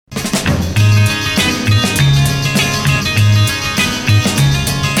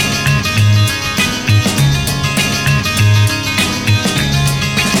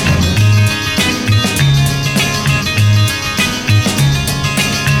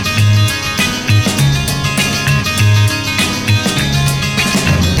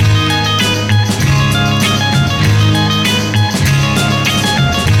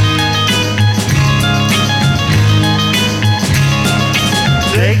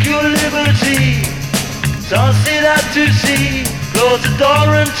Take your liberty, toss it out to sea. Close the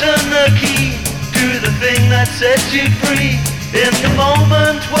door and turn the key to the thing that sets you free. In the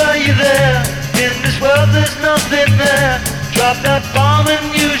moment where you're there, in this world there's nothing there. Drop that bomb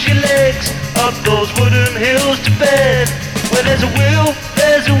and use your legs, up those wooden hills to bed. Where there's a will,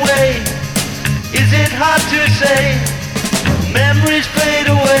 there's a way. Is it hard to say? Memories fade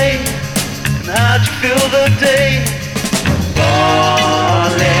away, and how'd you feel the day?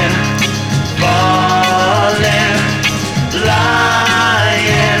 Falling, falling,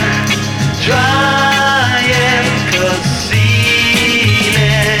 lying, trying, 'cause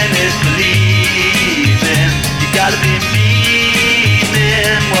seeing is believing. You gotta be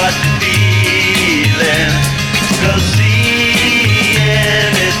meaning what you're feeling, 'cause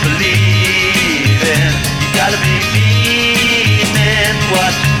seeing is believing. You gotta be meaning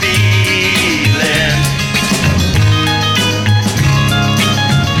what you're feeling.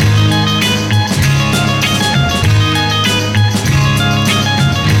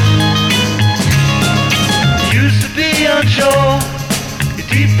 Unsure, you're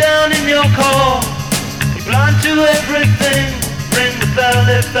deep down in your core. You're blind to everything, ring the bell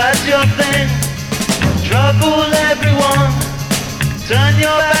if that's your thing. Trouble everyone, turn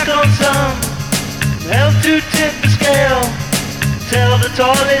your back on some. Help to tip the scale, tell the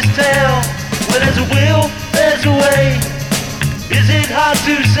tallest tale. Where there's a will, there's a way. Is it hard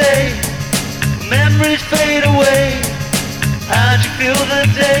to say? Memories fade away. How'd you feel the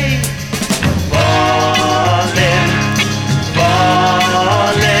day? Falling,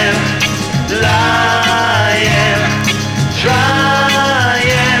 falling, lying,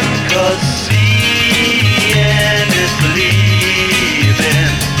 trying, 'cause seeing is believing.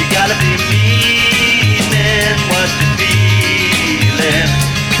 You gotta be meaning what you're feeling,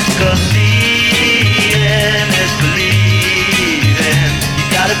 'cause seeing is believing. You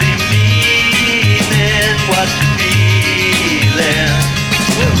gotta be meaning what you're feeling.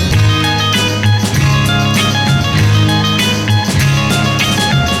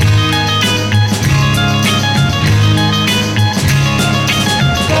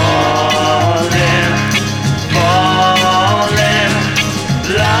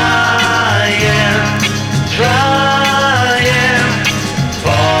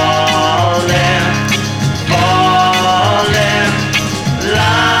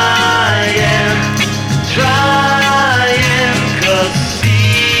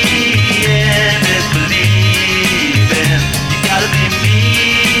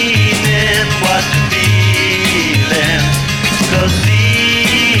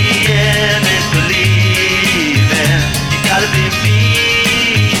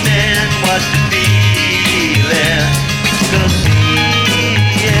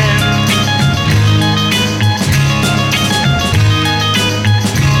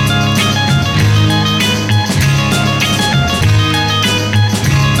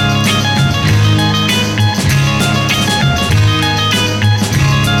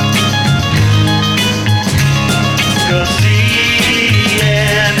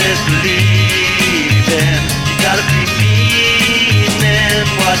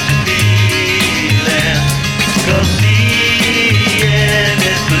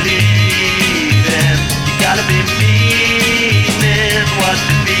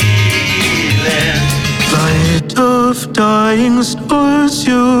 Dying stars,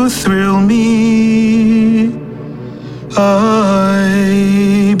 you thrill me.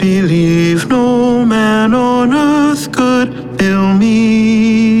 I believe no man on earth could fill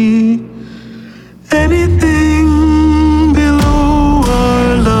me. Anything below our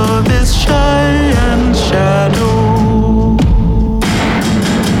love is shy and shadow.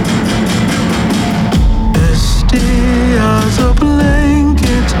 Misty as a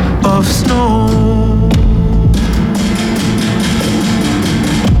blanket of snow.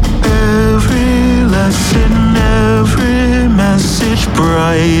 Every message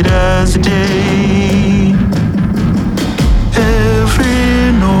bright.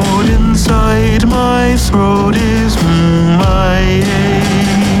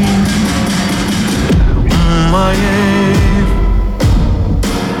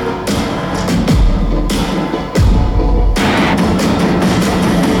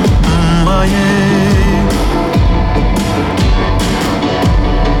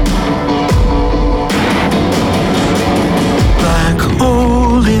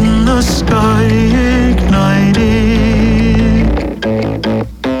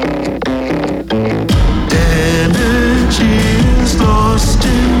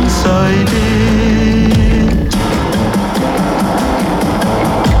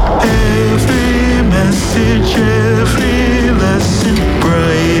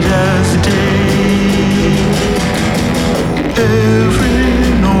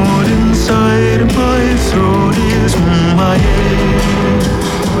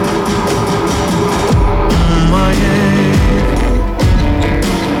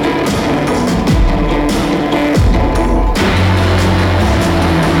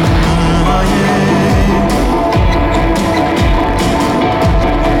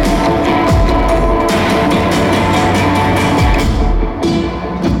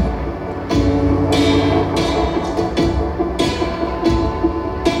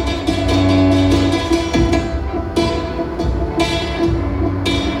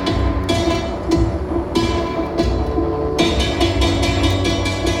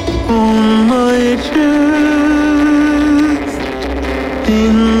 on my chest,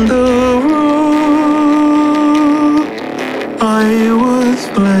 in the road, I was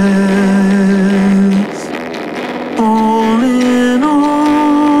blessed. All in all,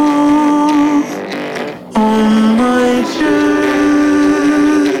 on my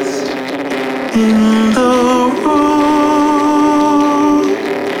chest, in the road,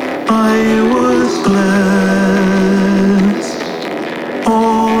 I was blessed.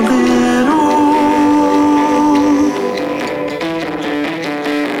 All in all.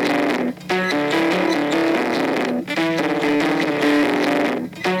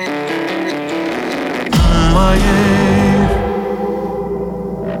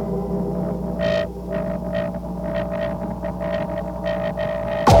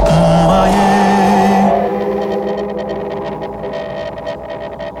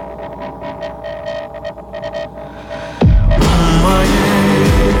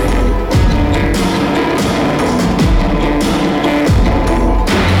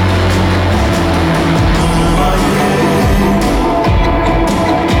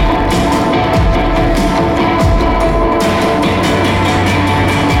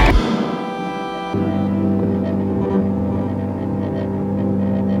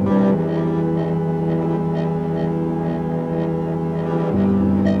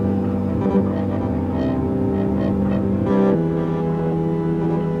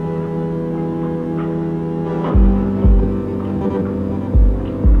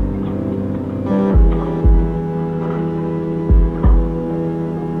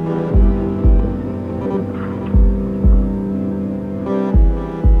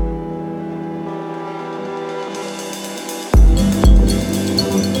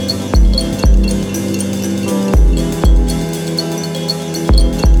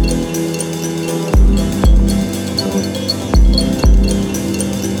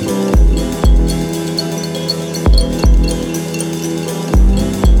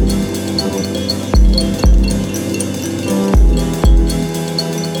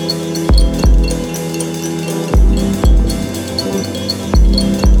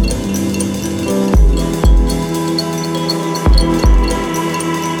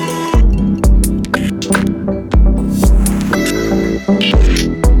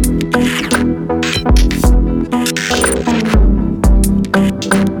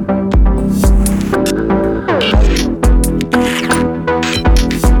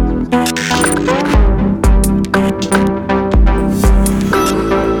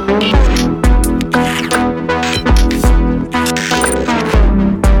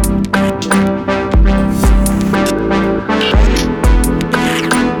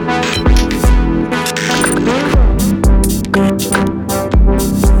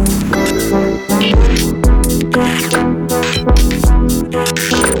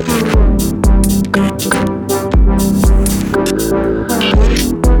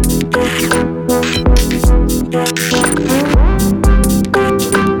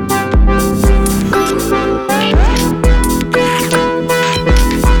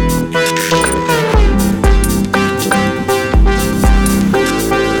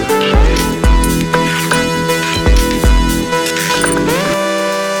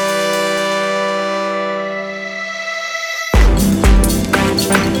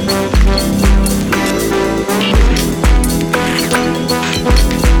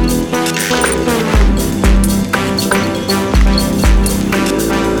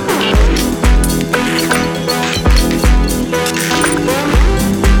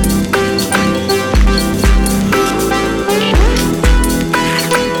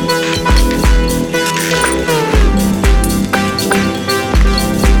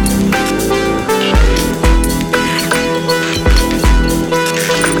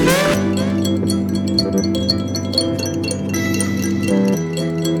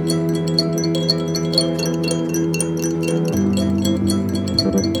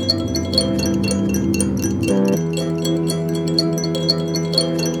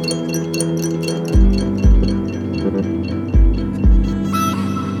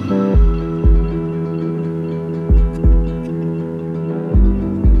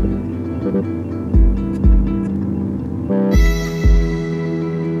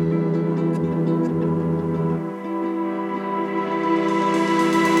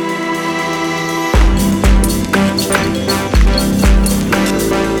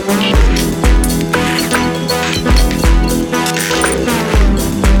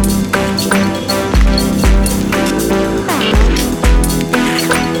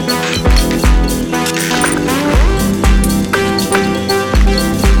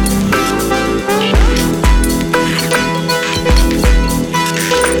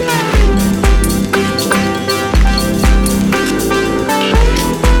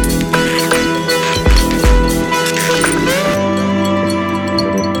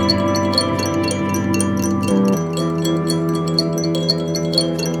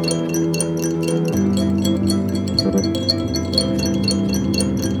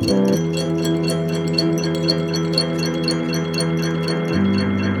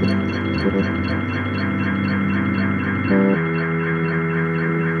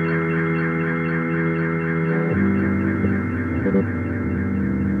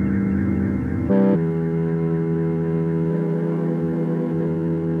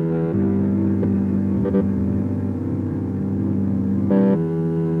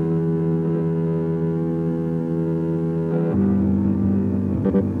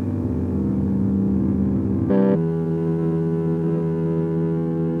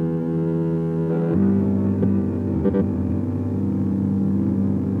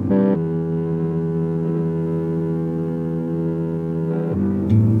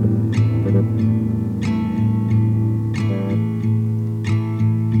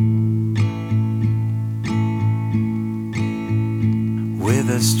 With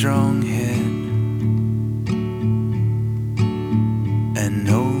a strong head and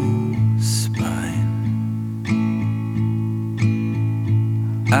no spine,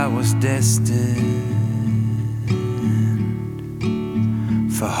 I was destined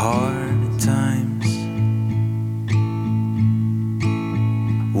for hard times.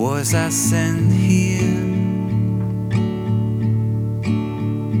 Was I sent here?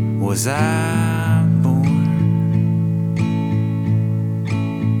 Was I born?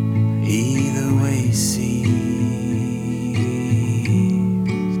 Either way seems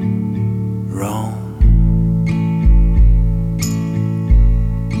wrong.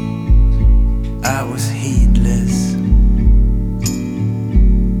 I was heedless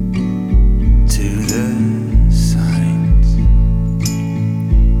to the signs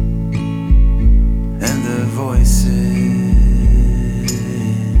and the voices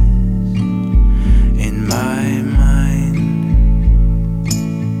in my mind.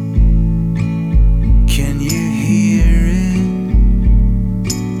 Can you hear it?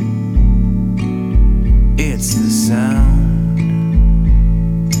 It's the sound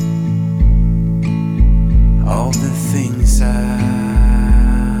of the things and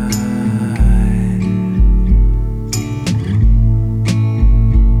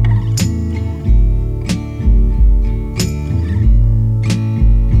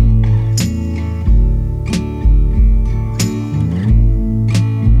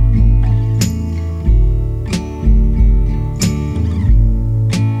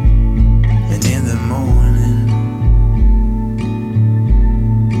in the morning,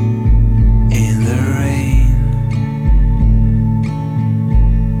 in the rain,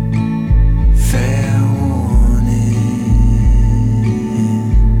 fair warning,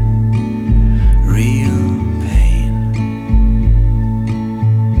 real pain.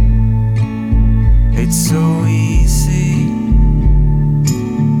 It's so easy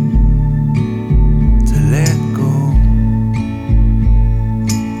to let go.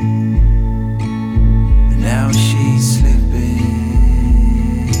 Now she's slipping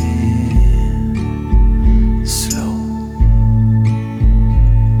slow.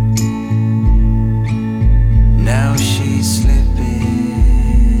 Now she's slipping.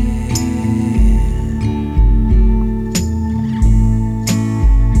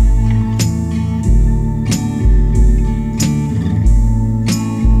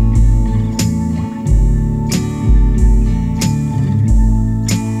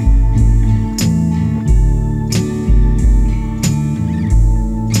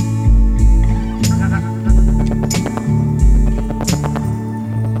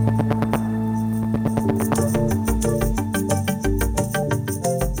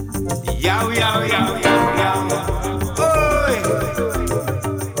 Yow, yow, yow, yow, yow. Oi.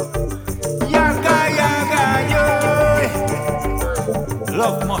 Yaga, yaga, yo.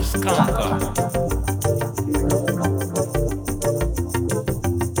 Love must conquer.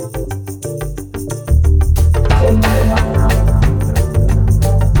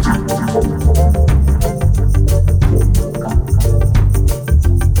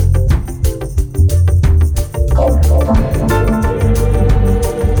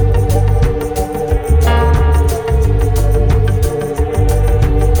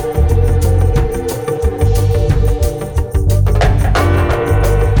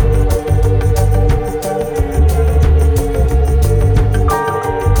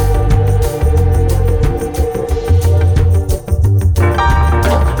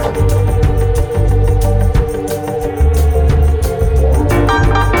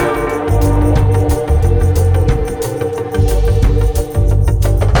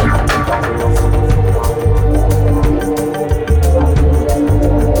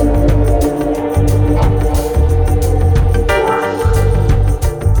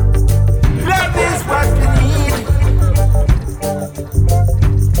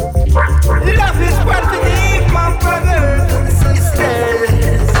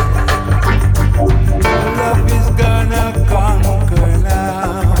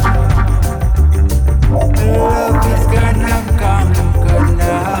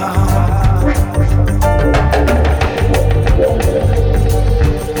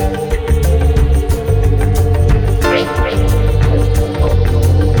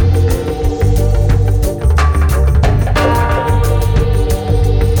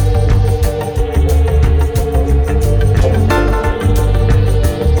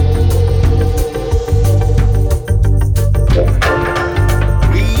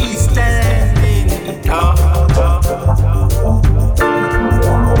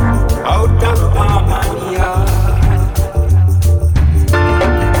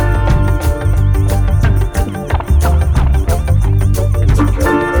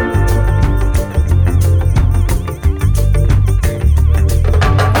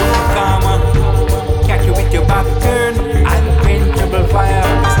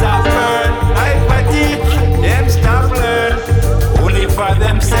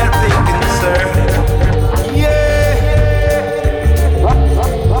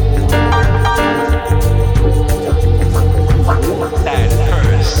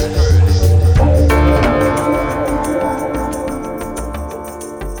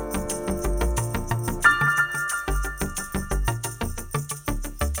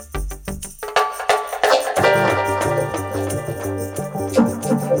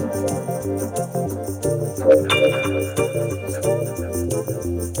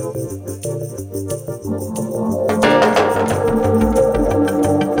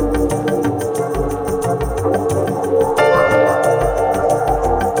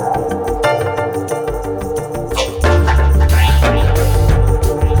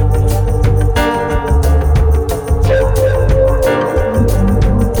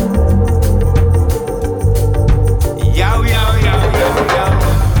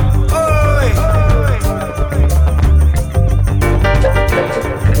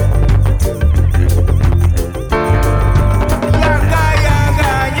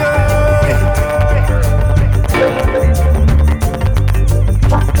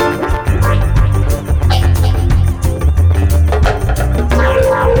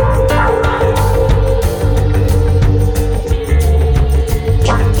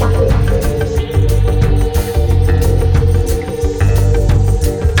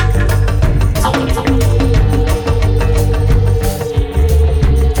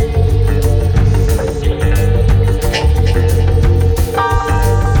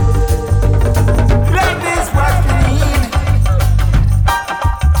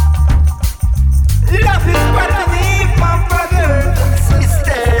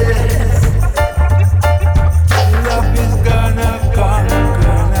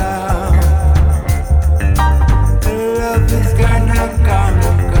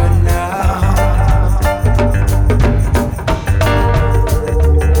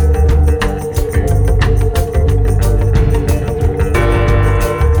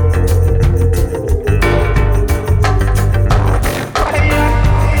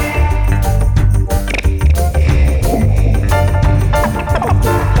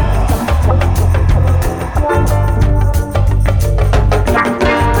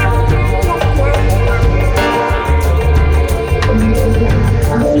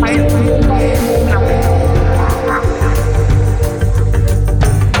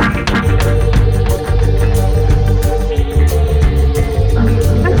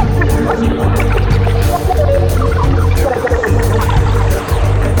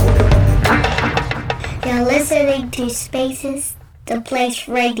 Spaces, the Place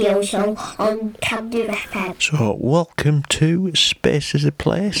radio show on Camden FM. So, welcome to Space is a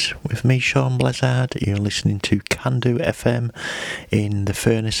Place with me, Sean Blizzard. You're listening to Candu FM in the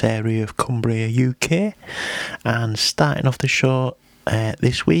Furness area of Cumbria, UK. And starting off the show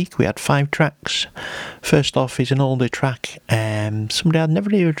this week, we had 5 tracks. First off is an older track, somebody I'd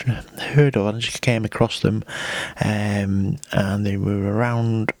never even heard of. I just came across them, and they were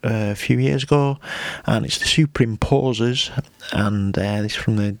around a few years ago, and it's the Superimposers, and this is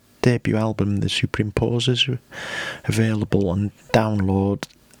from the debut album, The Superimposers, available on download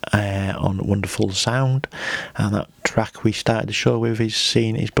on Wonderful Sound. And that track we started the show with is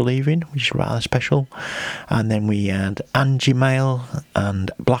Seeing Is Believing, which is rather special. And then we had Angie Mail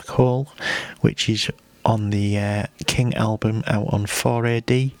and Black Hole, which is on the King album out on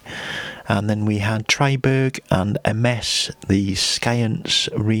 4AD. And then we had Triberg and A Mess, the Science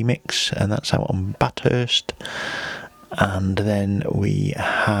remix, and that's out on Bathurst. And then we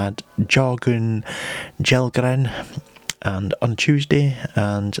had Jorgen Jelgren and on Tuesday,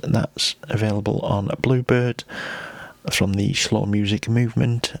 and that's available on Bluebird from the slow music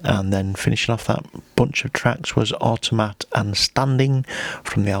movement. And then finishing off that bunch of tracks was Automat and Standing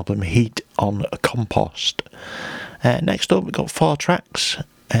from the album Heat on Compost. Next up, we've got 4 tracks.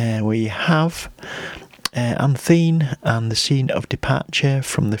 We have Anthene and The Scene of Departure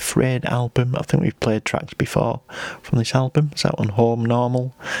from the Frayed album. I think we've played tracks before from this album. It's out on Home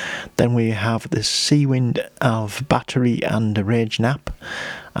Normal. Then we have The Sea Wind of Battery and Rage Nap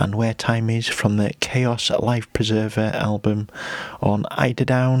and Where Time Is from the Chaos Life Preserver album on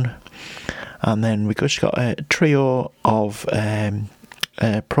Eiderdown. And then we've just got a trio of a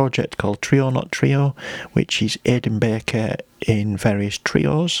project called Trio Not Trio, which is Aidan Baker in various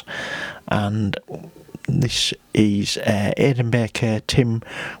trios, and this is Aidan Baker, Tim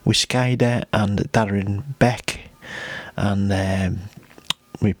Wiskider and Darren Beck, and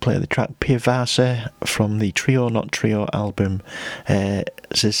we play the track Piavasa from the Trio Not Trio album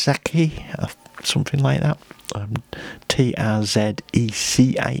Zazeki, something like that, Trzecia,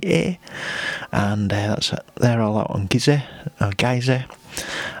 and they're all out on Geyser.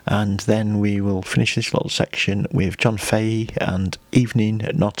 And then we will finish this little section with John Fahey and Evening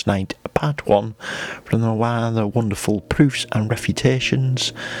Not Night Part 1 from the rather wonderful Proofs and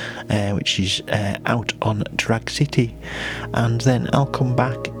Refutations, which is out on Drag City. And then I'll come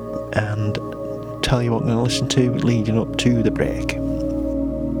back and tell you what I'm going to listen to leading up to the break.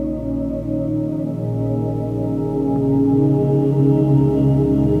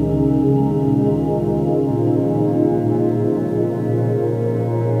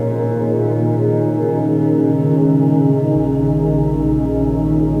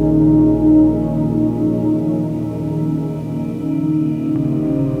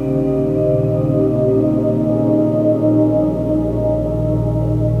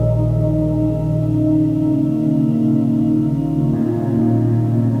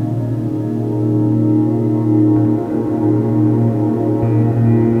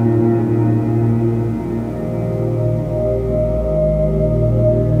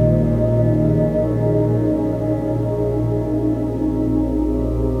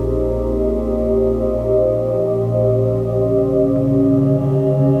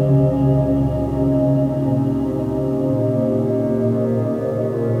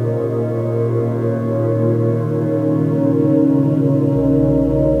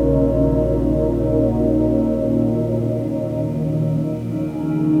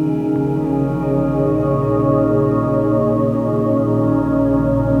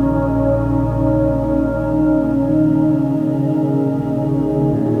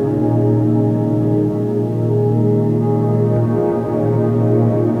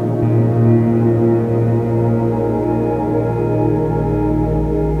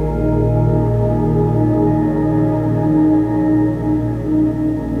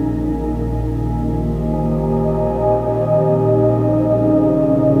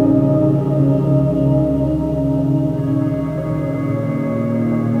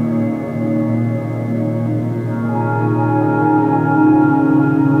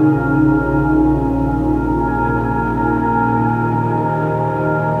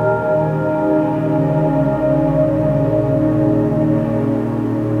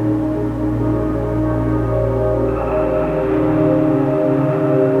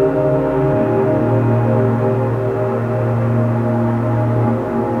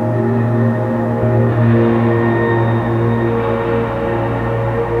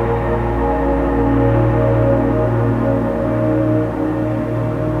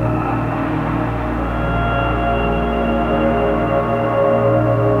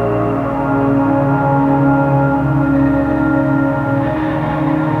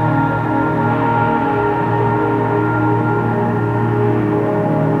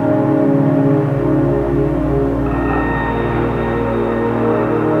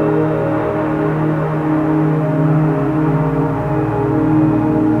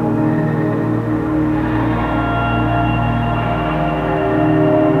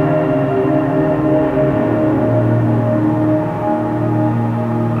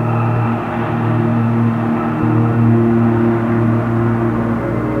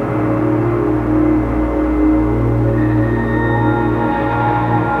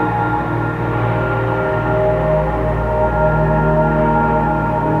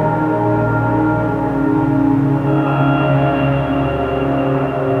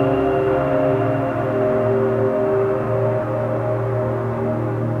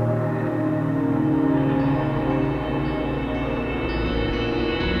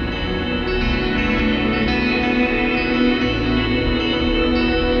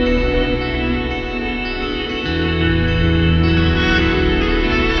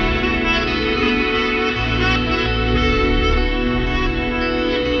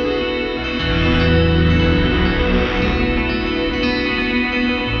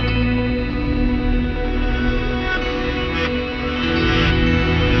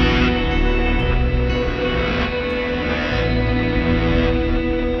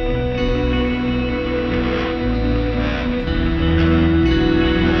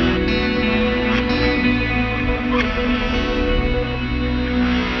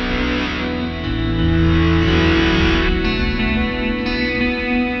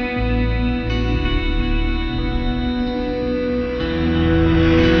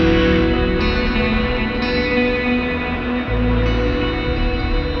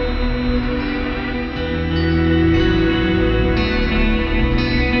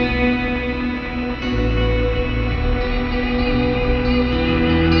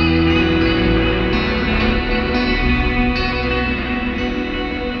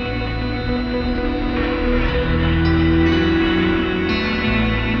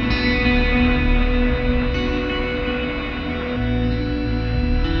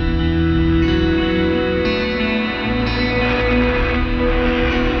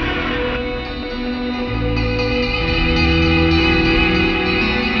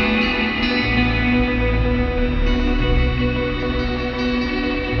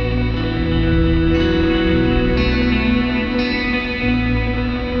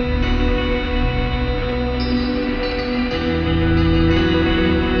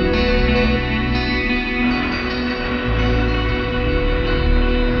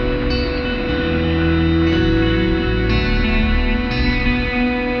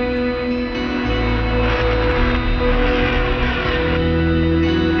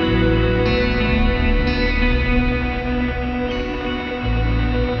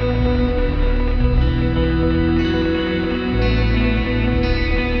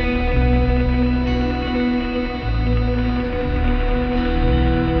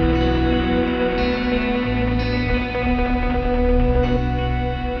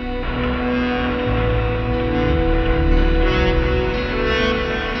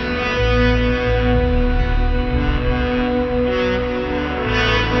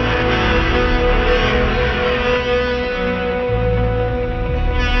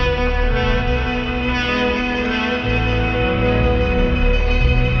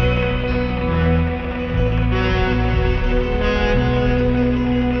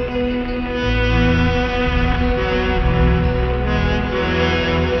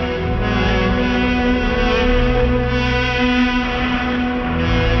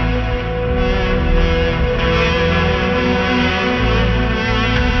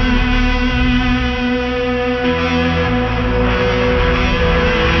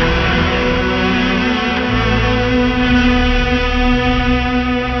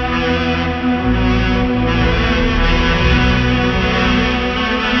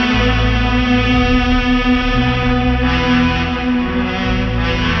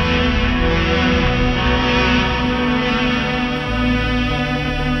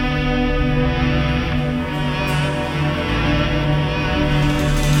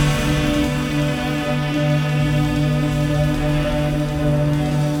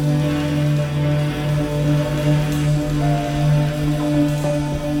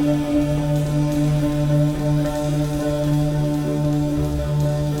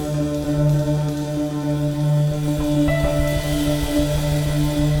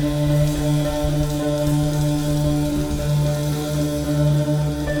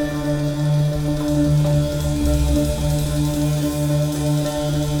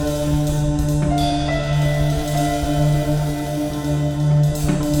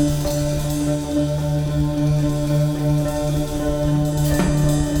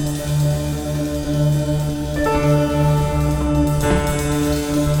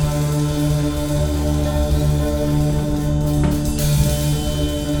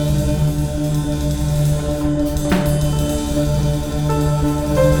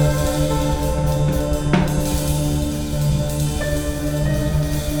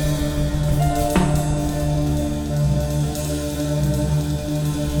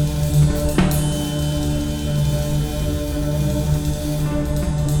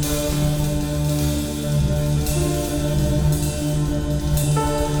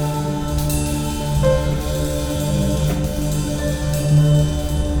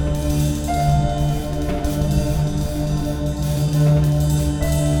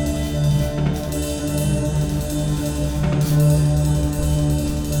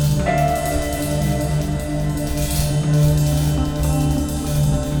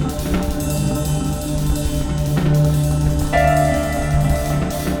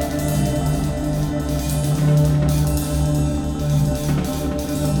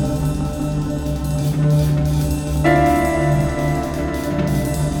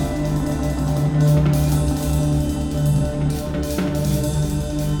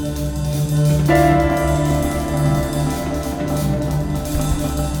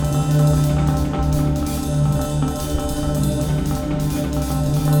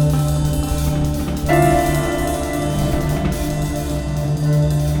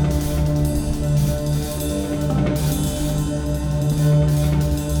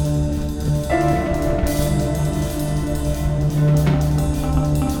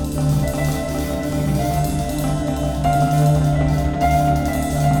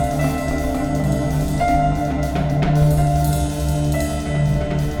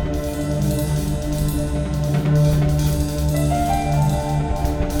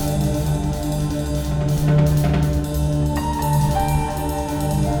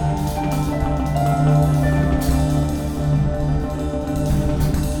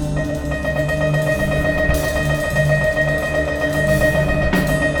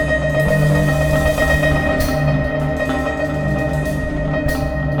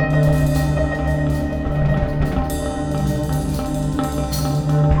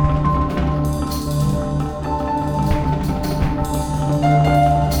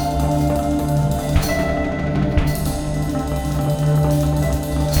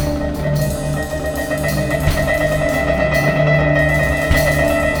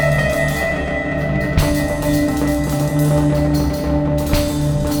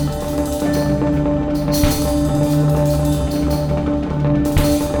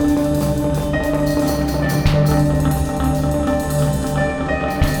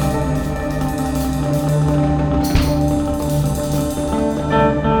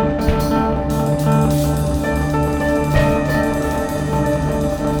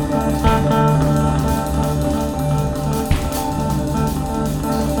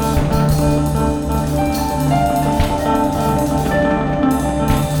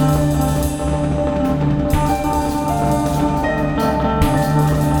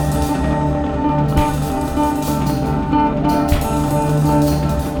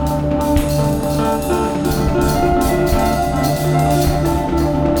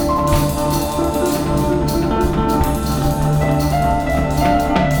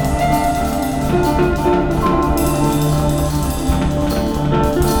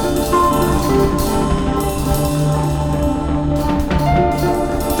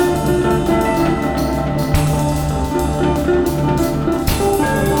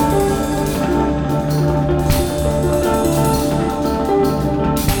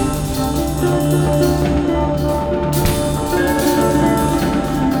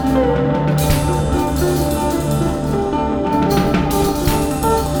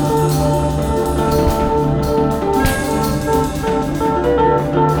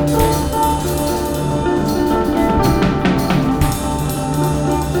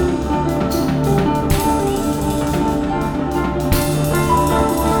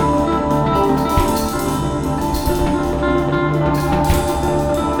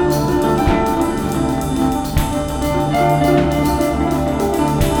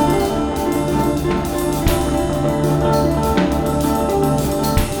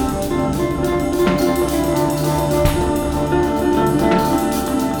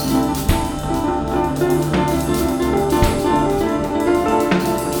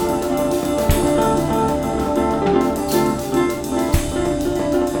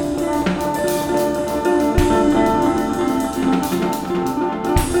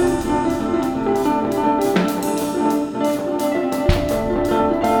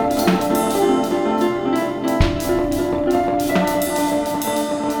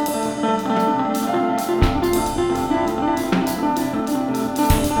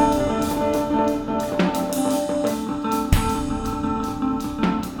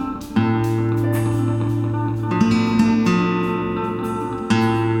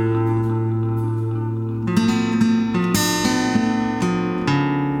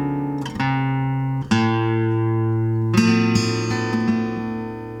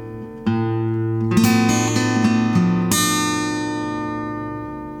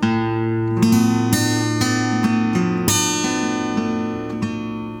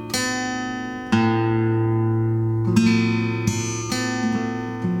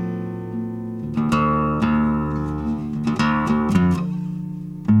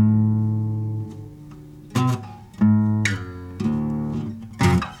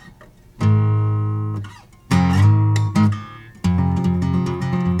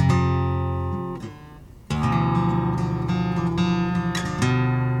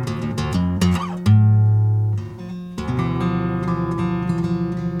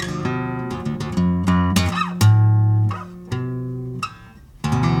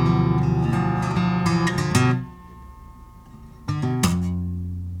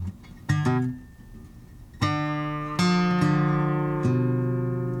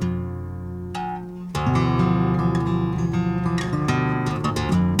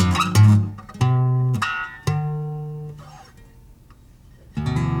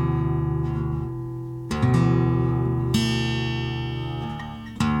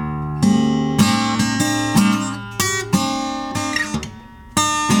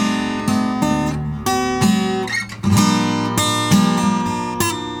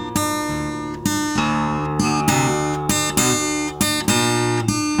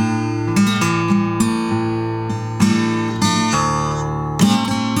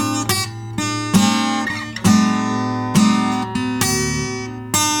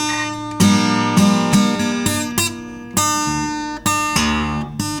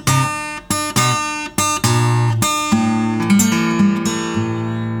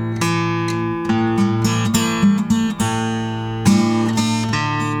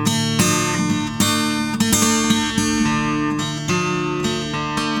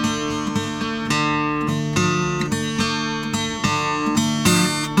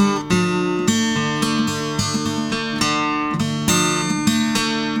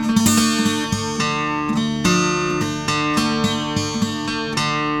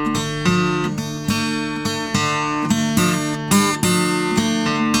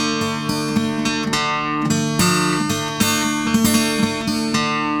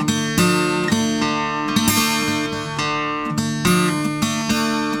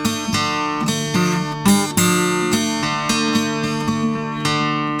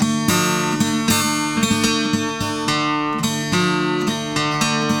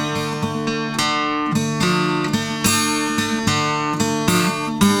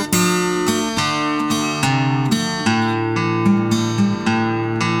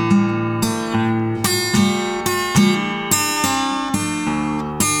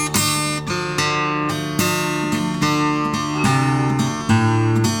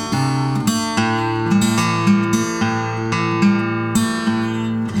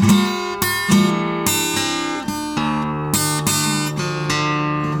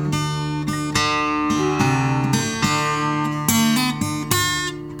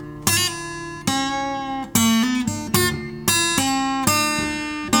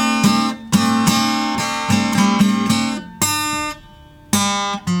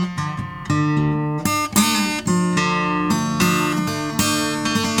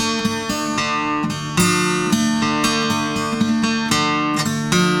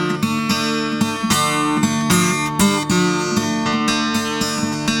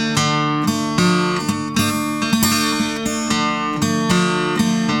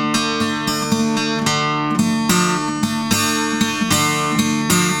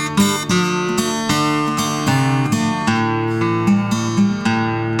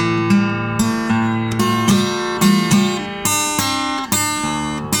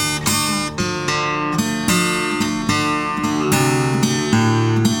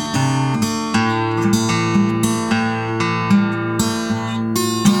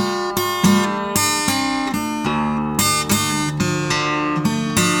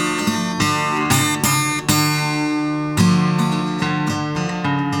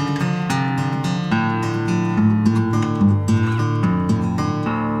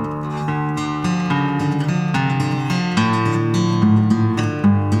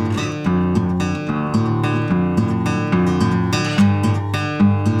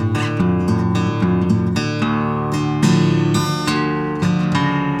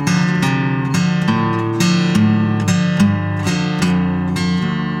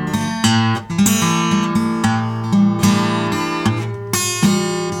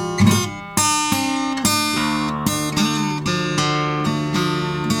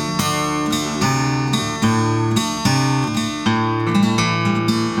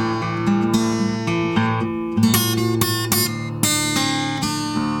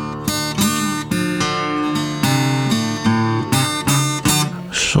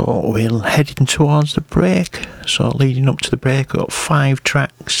 So we're heading towards the break. So leading up to the break, we've got 5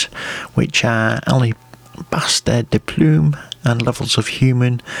 tracks, which are Alabaster de Plume and Levels of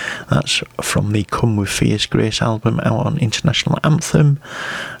Human. That's from the Come With Fierce Grace album out on International Anthem.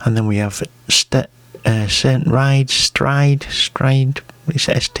 And then we have Saint Stride, it's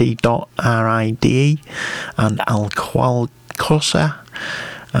st.ride, and Alqualcosa,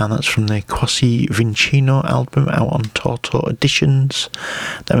 and that's from the Quasi Vincino album out on Toto Editions.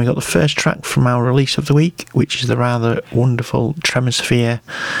 Then we got the first track from our release of the week, which is the rather wonderful Tremisphere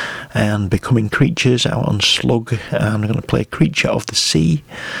and Becoming Creatures out on Slug, and I'm going to play Creature of the Sea.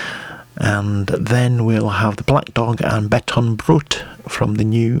 And then we'll have the Black Dog and Beton Brut from the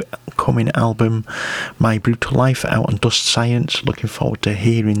new coming album My Brutal Life out on Dust Science. Looking forward to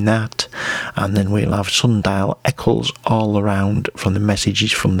hearing that. And then we'll have Sundial Echoes All Around from the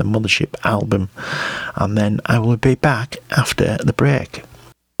Messages from the Mothership album. And then I will be back after the break.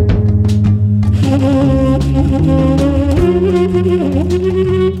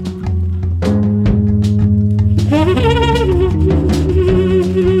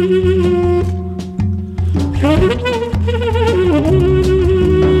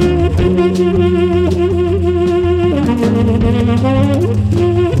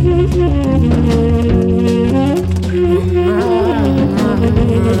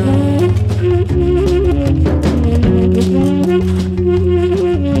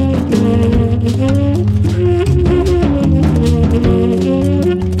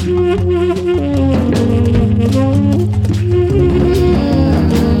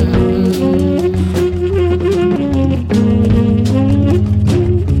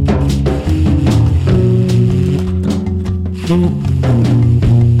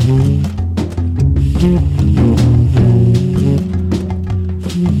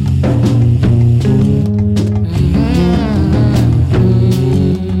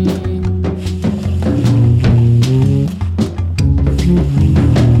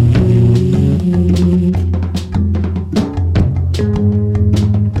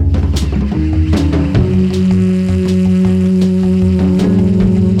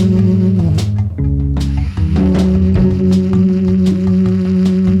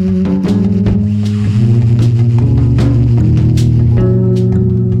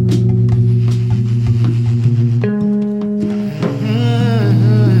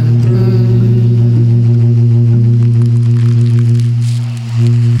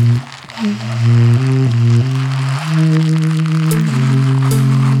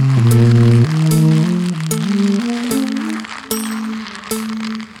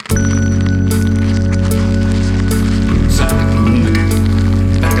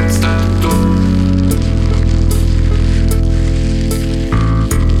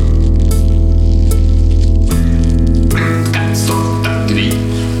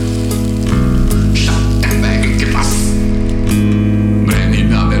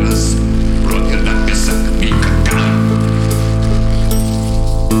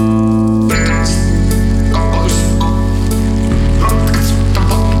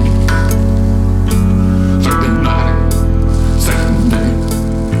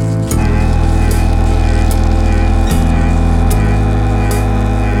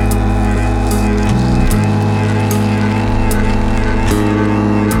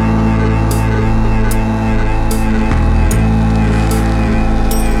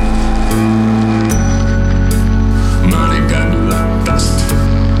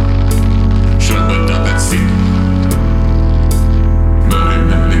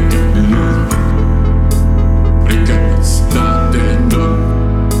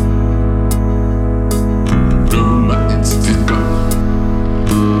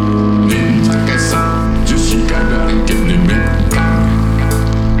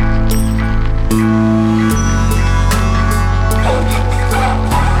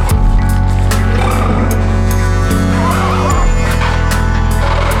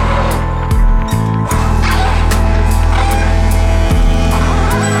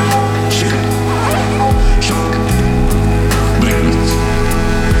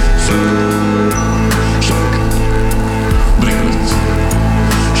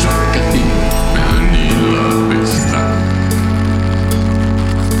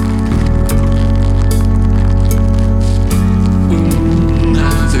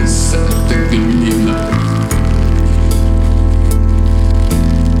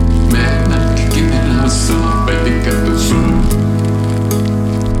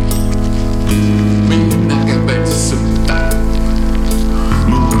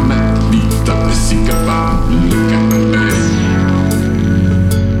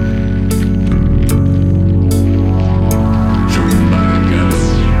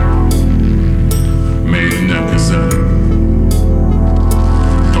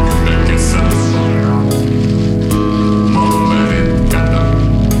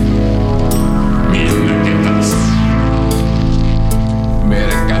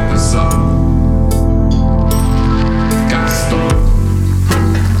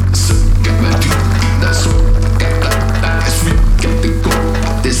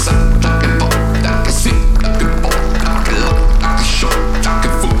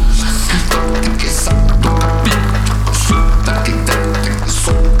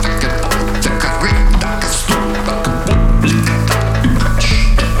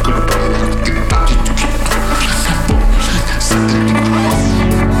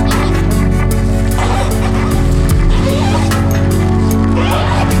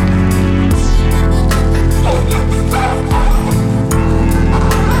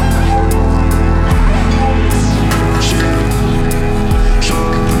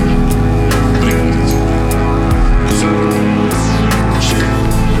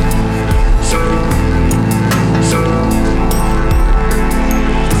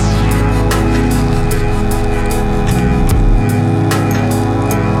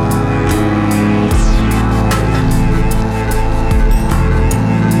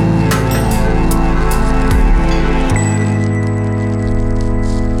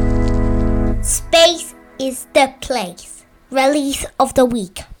 is The Place. Release of the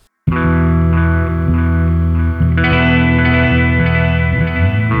week.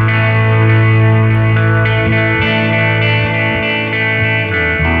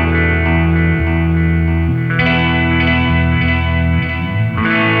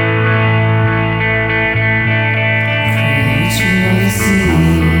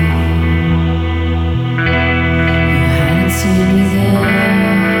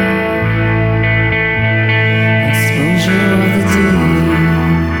 Exposure of the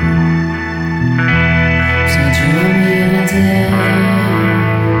deep.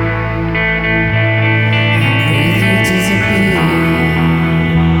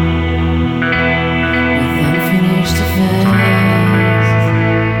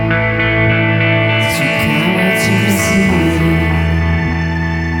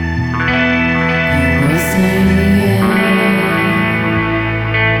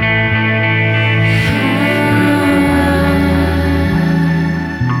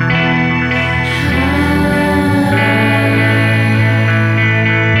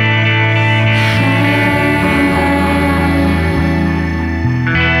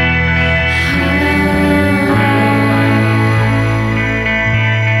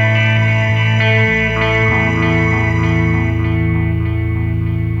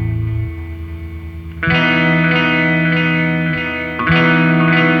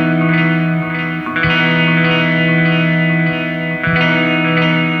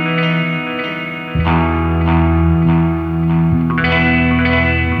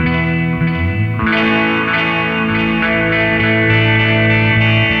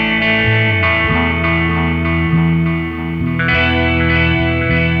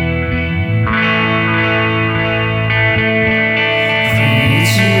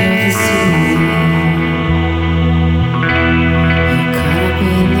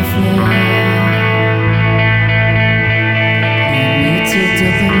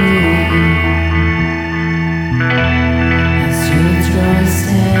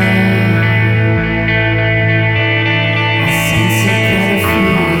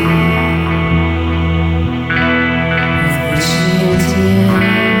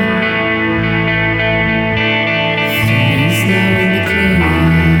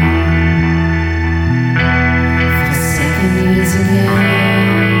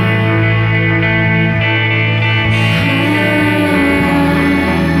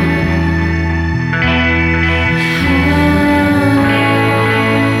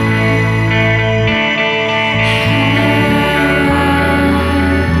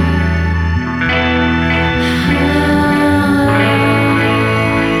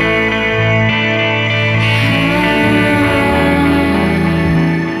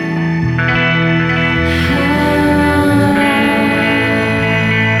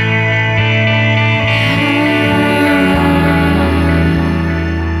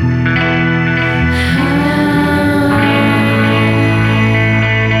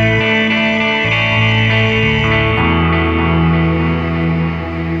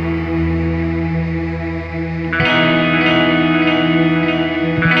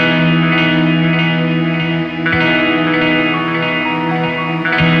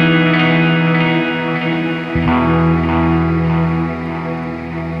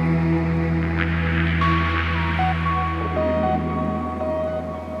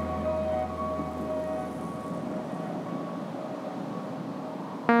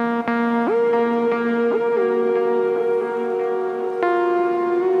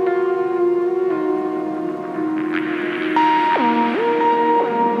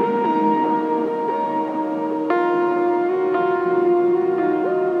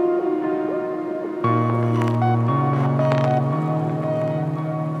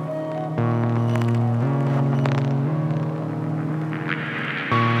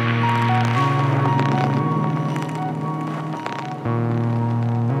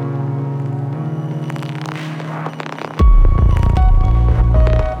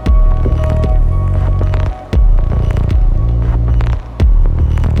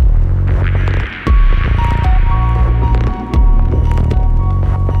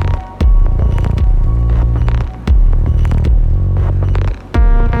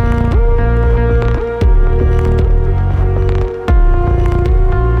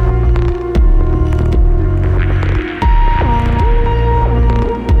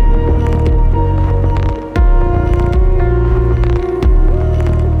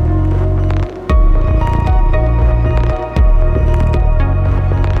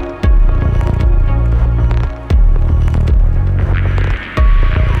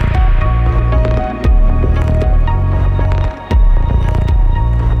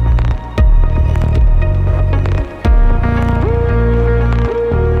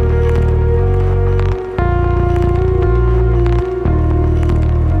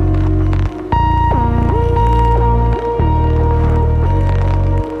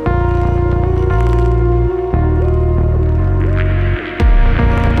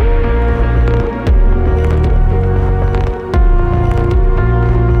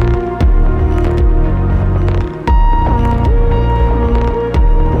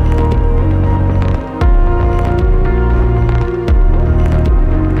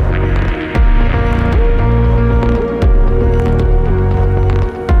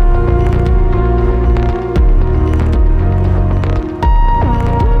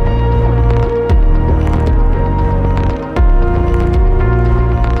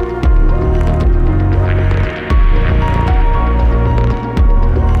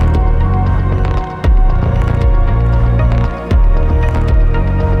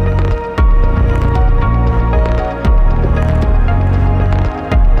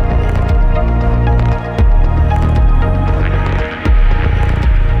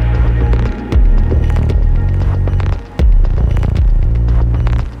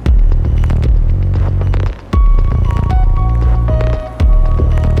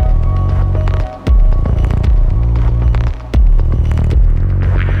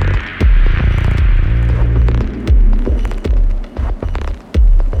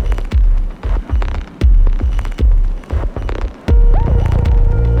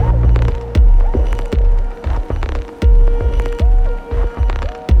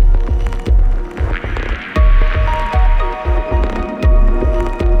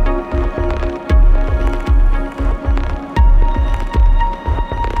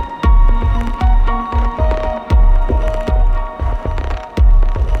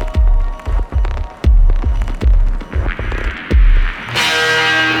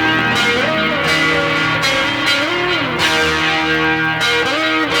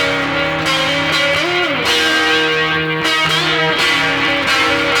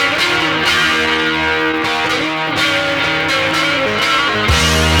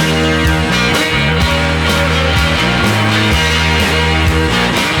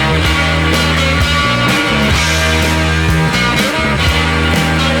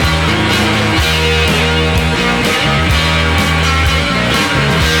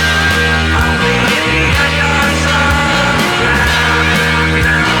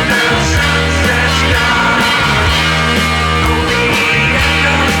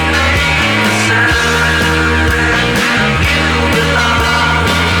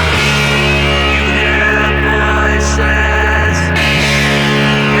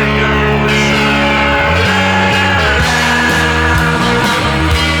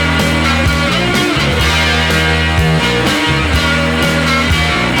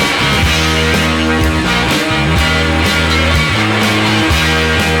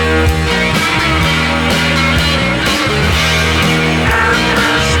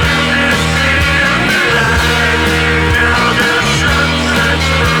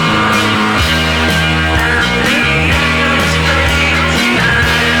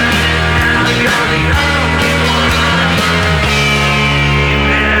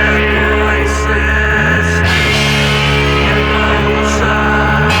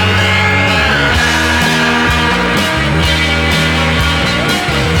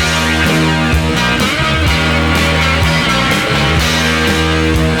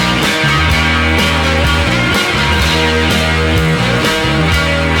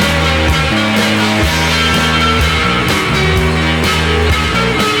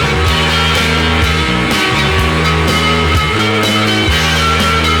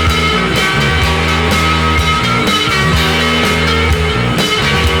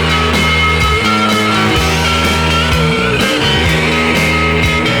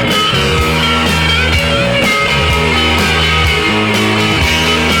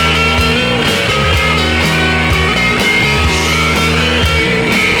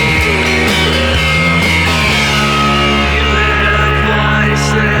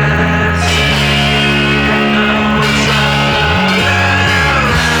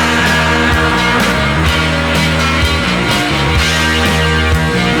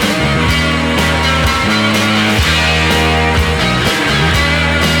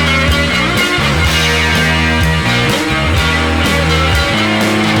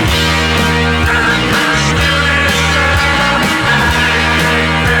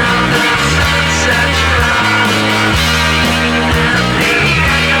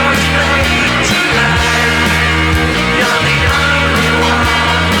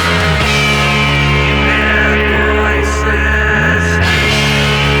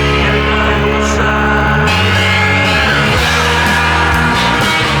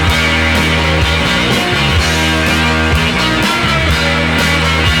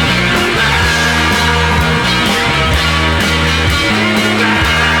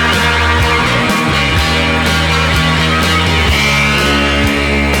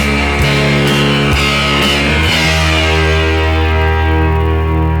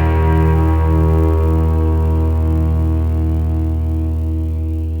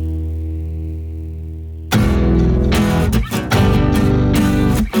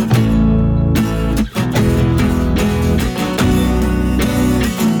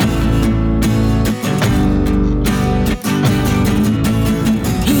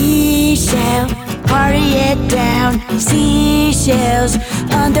 party it down. Seashells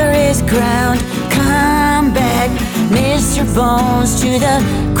under his ground. Come back, Mr. Bones, to the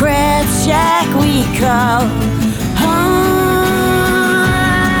crab shack we call home.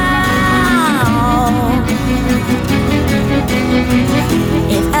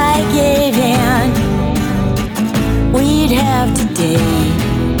 If I gave in, we'd have today.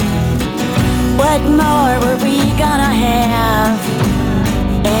 What more were we gonna have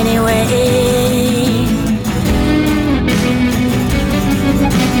anyway?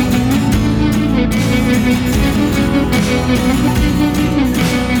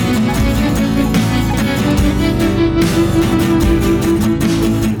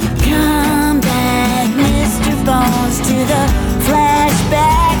 Come back, Mr. Bones, to the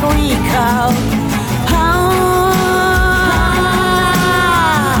flashback we call home.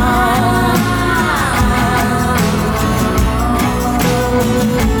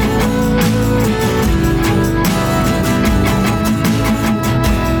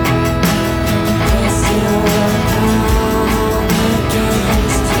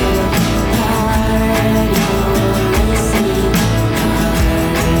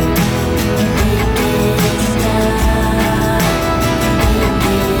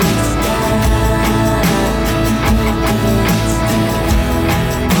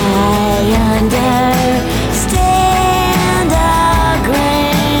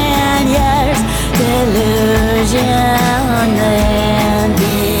 Seashells under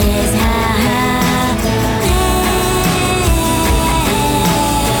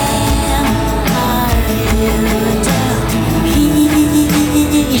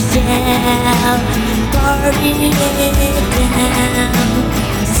his ground.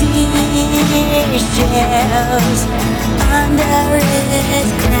 Come back,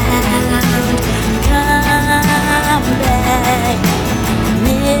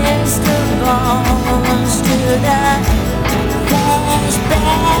 Mr. Bones, to the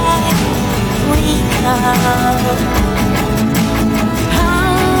flashback we call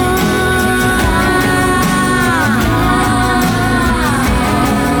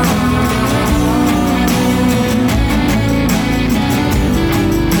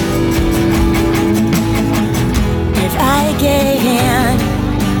again,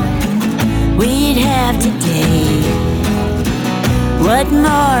 we'd have today. What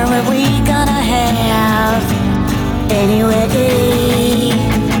more were we gonna have anyway?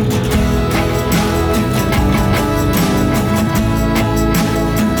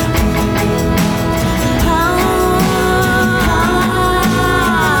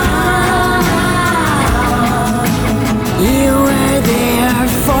 You were there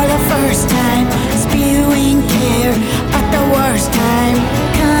for the first time, spewing care at the worst time.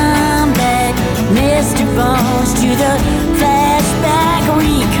 Come back, Mr. Bones, to the flashback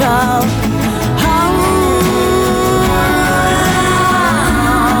we call home.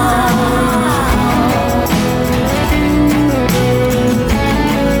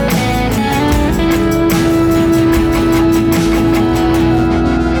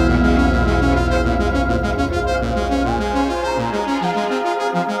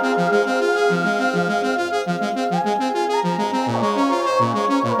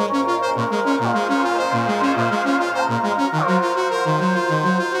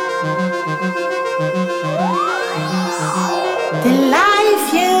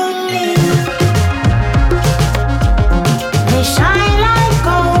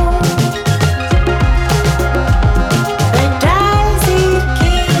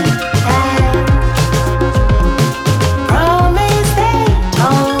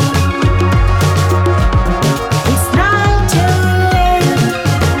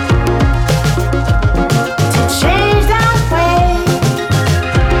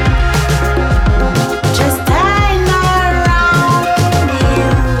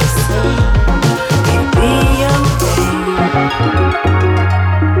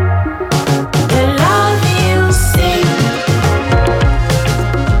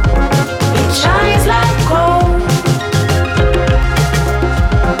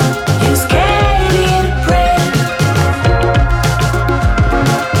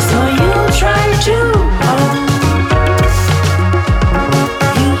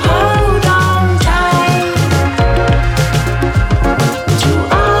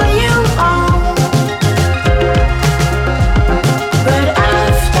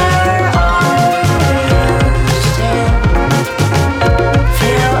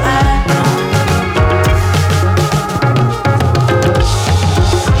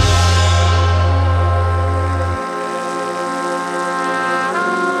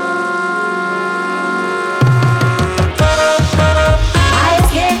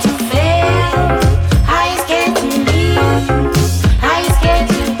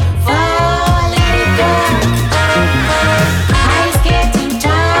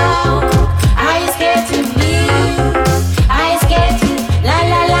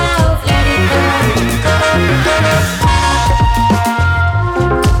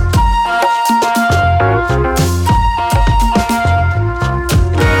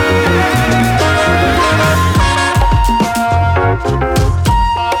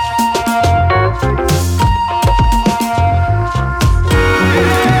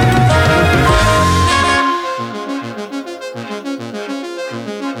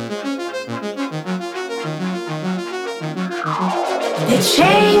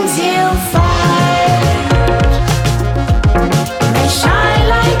 dreams you find may shine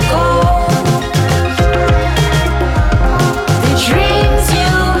like gold. The dreams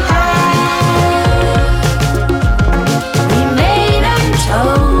you had remain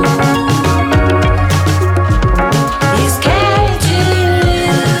untold. You're scared to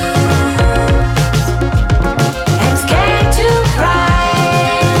lose and scared to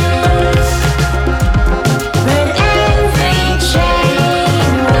rise, but every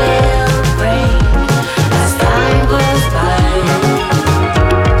chain will break.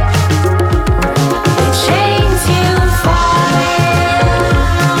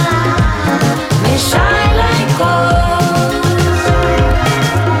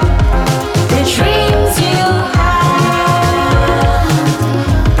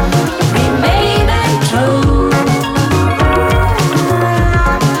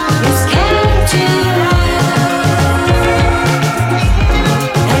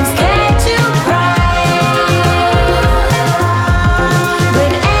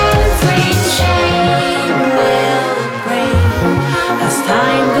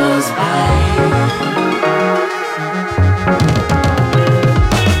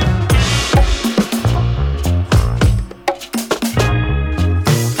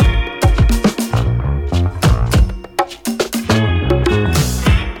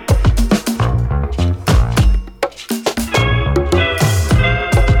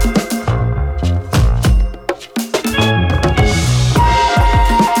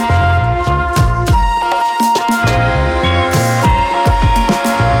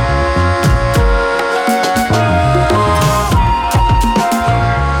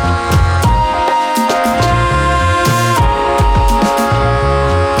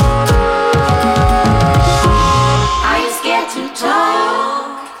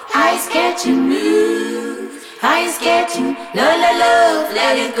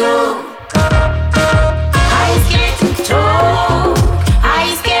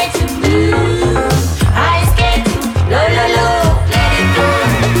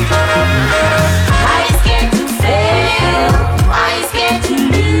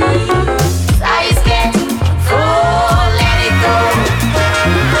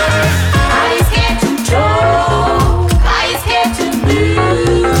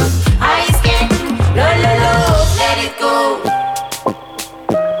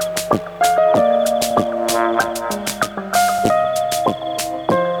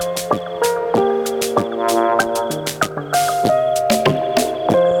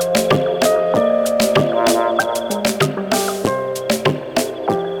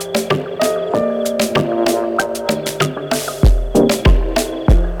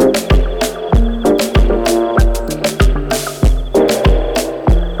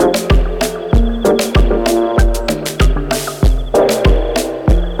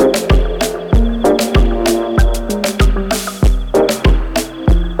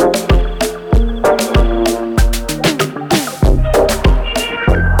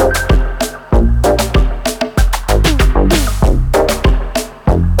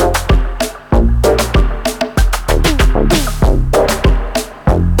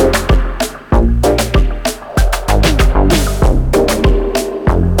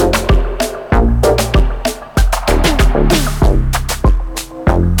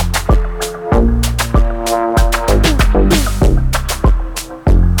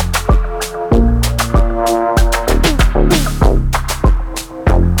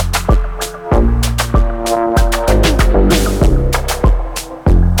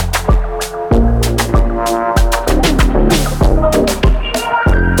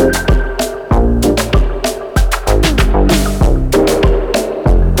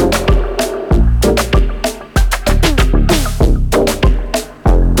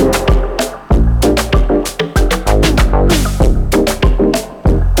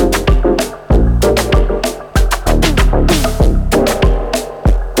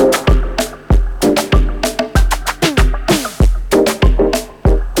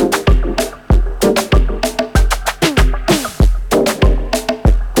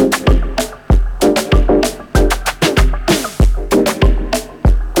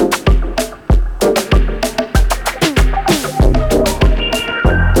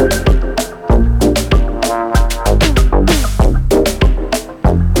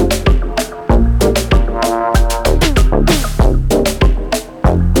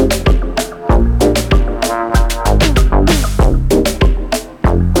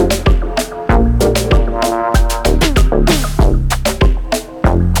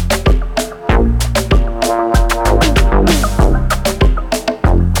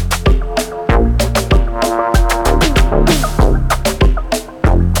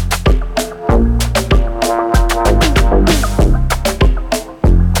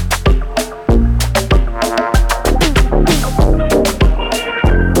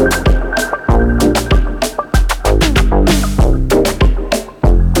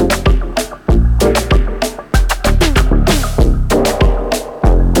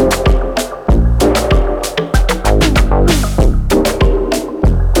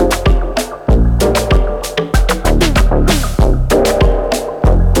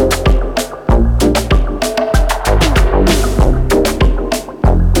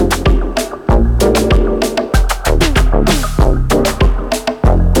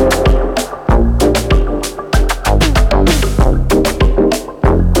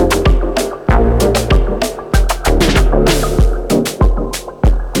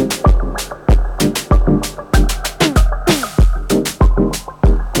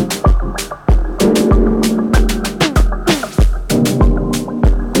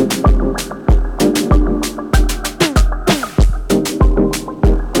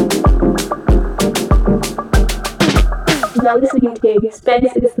 are listening to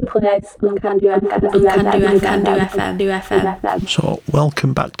Space is the Place on Can Do FM. So,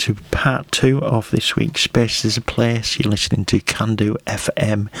 welcome back to part 2 of this week's Space is a Place. You're listening to Can Do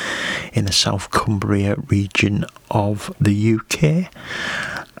FM in the South Cumbria region of the UK.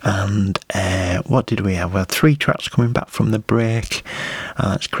 And what did we have? Well, 3 tracks coming back from the break.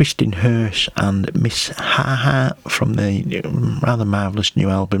 That's Kristin Hirsch and Miss Haha from the rather marvellous new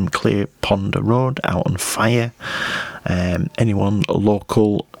album Clear Pond Road, out on Fire. Anyone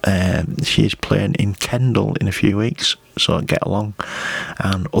local, she is playing in Kendal in a few weeks, so get along.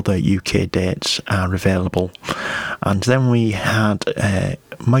 And other UK dates are available. And then we had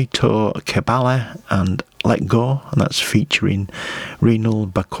Moito Kabbalah and Let Go, and that's featuring Renal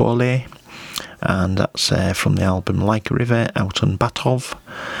Bakole, and that's from the album Like a River, out on Batov.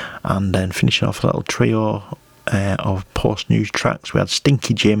 And then finishing off a little trio of post-news tracks, we had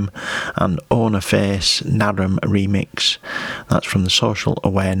Stinky Jim and Owner Face Narum remix. That's from the Social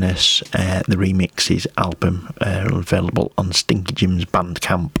Awareness, the remixes album, available on Stinky Jim's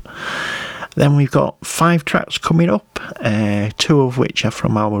Bandcamp. Then we've got 5 tracks coming up, 2 of which are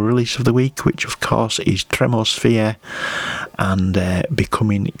from our release of the week, which of course is Tremosphere and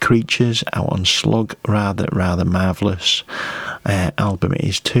Becoming Creatures, out on Slug, rather marvellous album it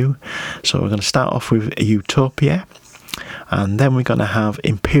is too. So we're going to start off with Utopia, and then we're going to have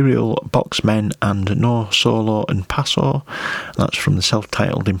Imperial Boxmen and No Solo and Paso. That's from the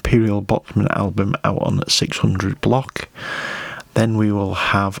self-titled Imperial Boxmen album, out on 600 Block. Then we will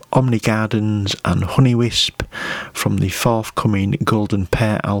have Omni Gardens and Honey Wisp from the forthcoming Golden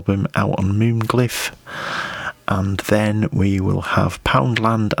Pear album, out on Moonglyph. And then we will have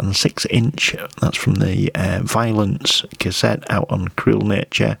Poundland and 6 Inch, that's from the Violence cassette, out on Cruel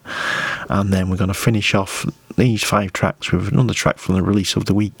Nature. And then we're going to finish off these 5 tracks with another track from the release of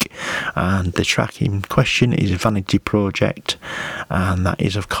the week, and the track in question is Vanity Project, and that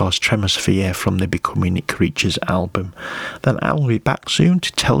is of course Tremosphere from the Becoming Creatures album. Then I'll be back soon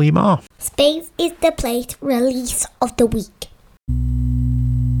to tell you more. Space is the Place release of the week.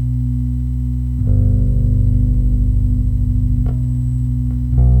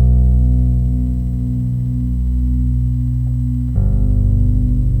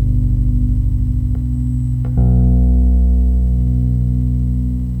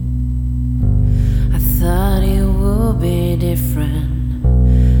 Different,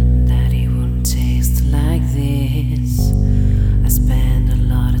 that it wouldn't taste like this. I spend a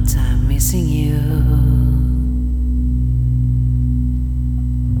lot of time missing you.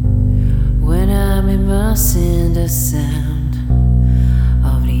 When I'm immersed in the sound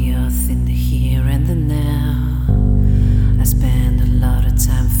of the earth in the here and the now, I spend a lot of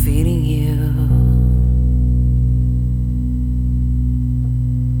time feeding you.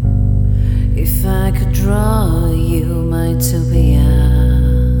 If I could draw you my utopia,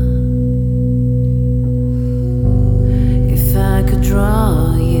 if I could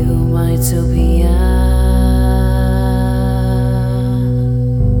draw you my utopia,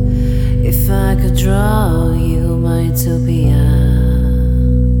 if I could draw you my utopia.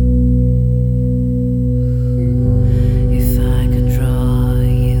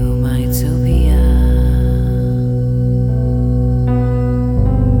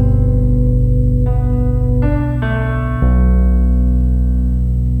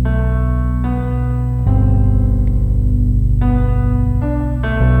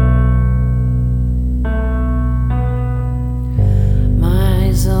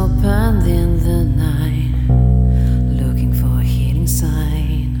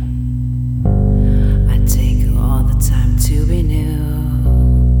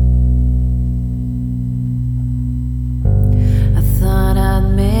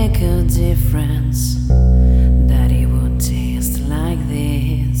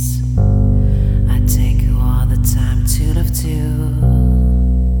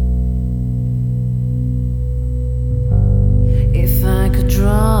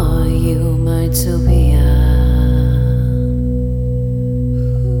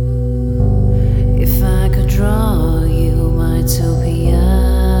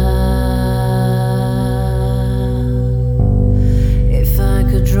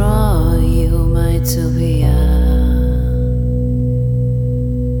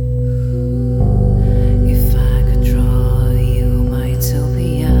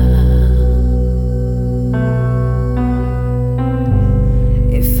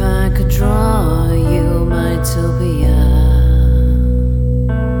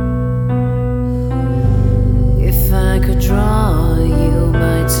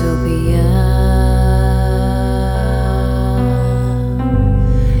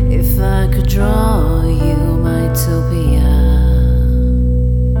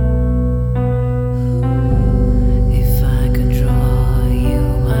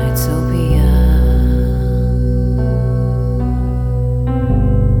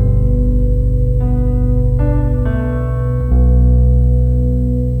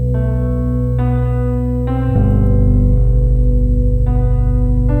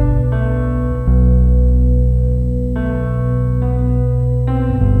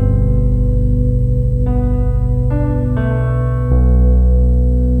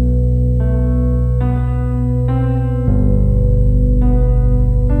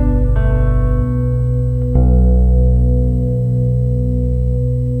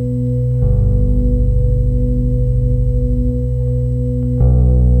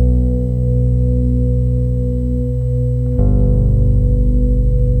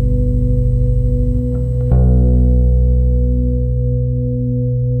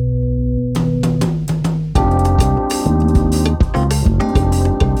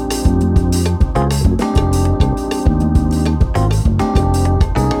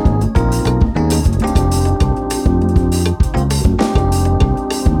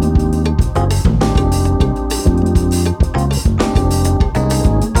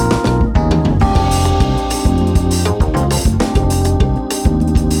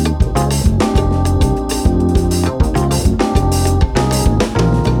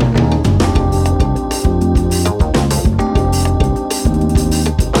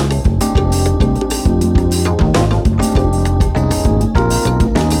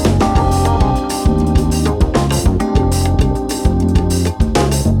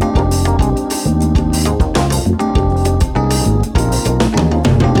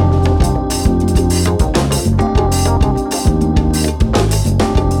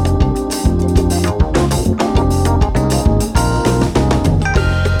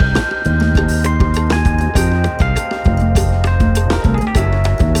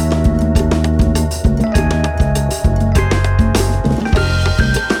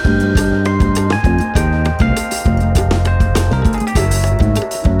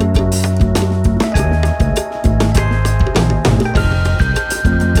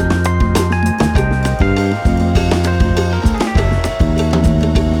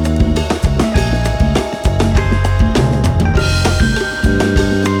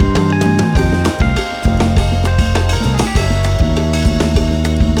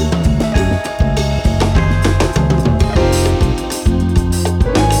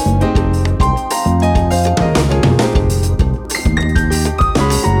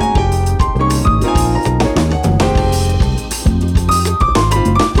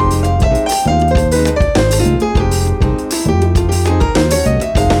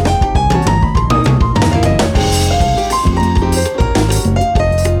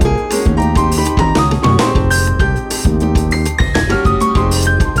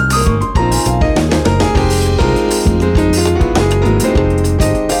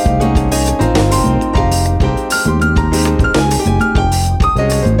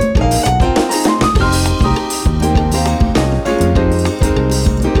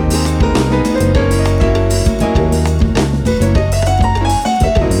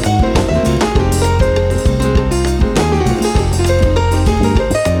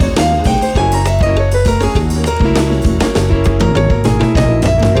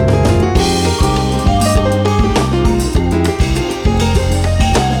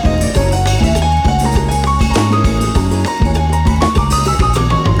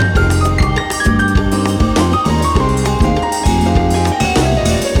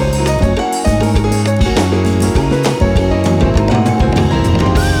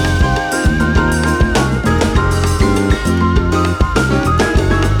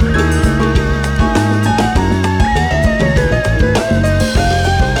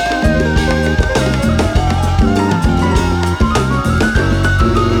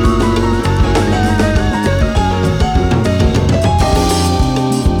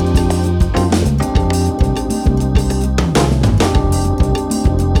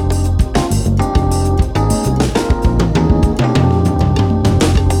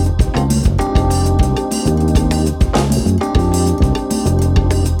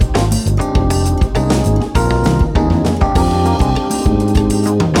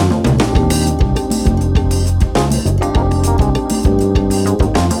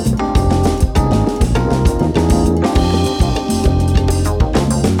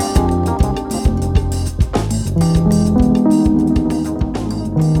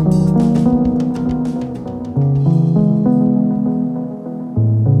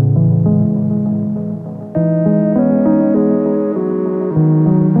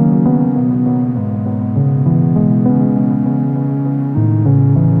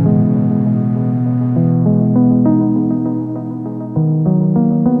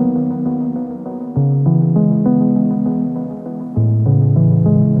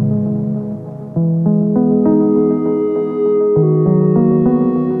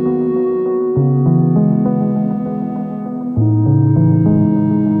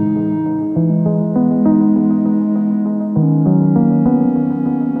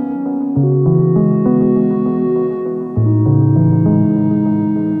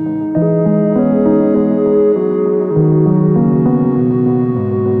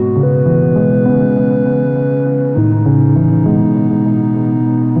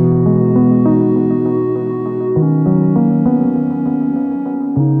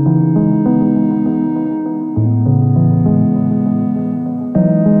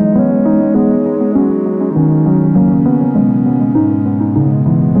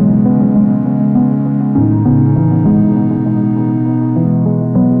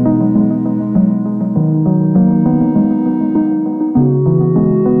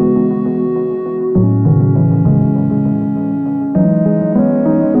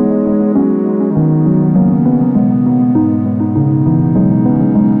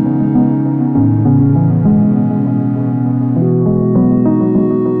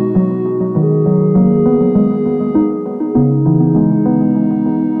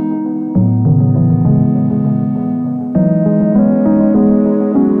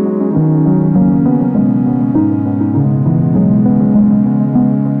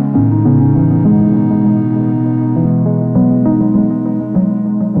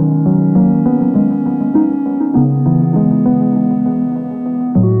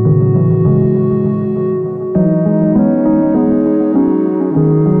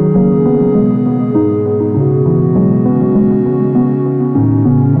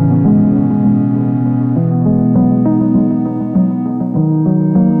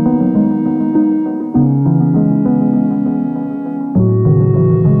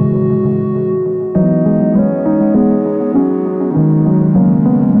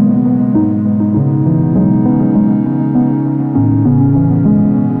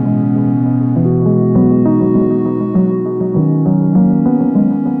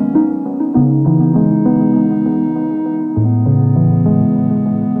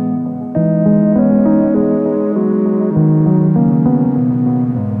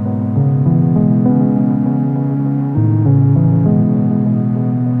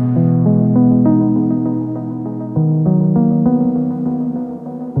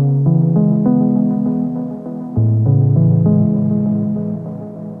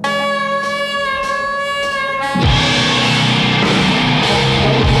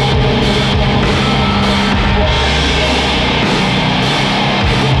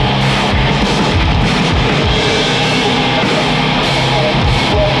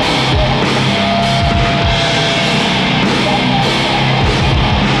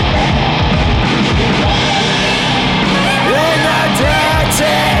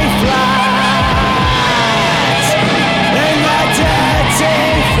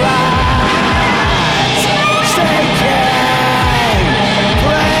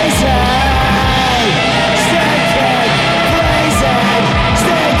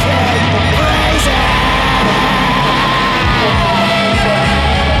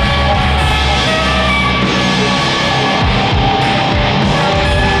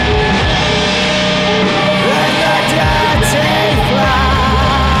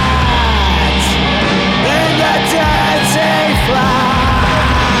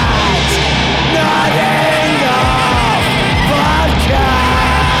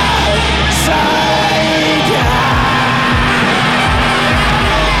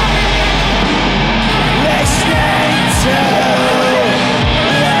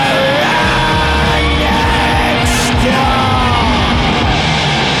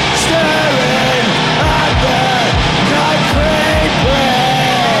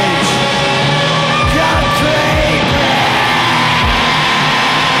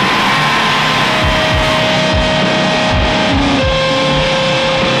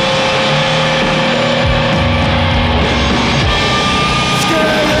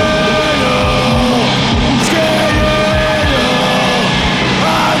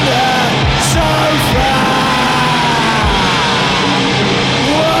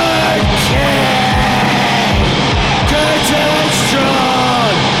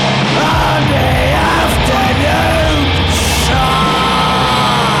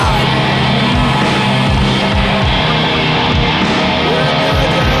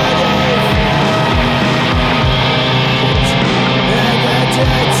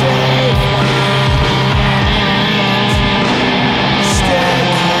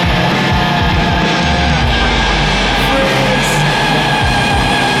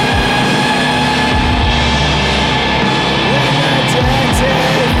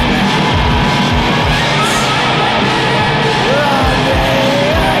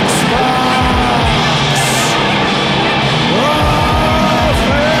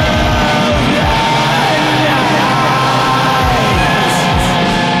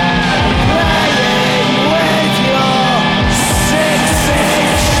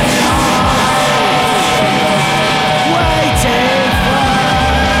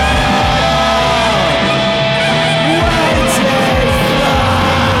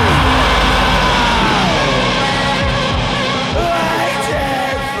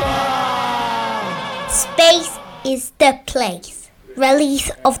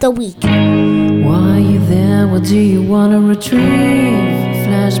 release of the week. Why are you there? What do you want to retrieve?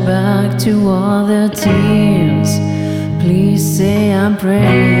 Flashback to all the tears. Please say I'm brave.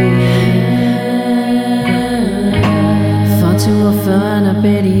 Far too often I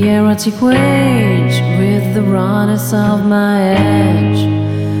pay the erotic wage with the rawness of my edge.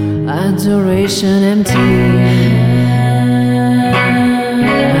 Adoration empty.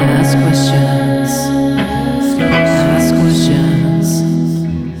 Ask questions. Ask questions.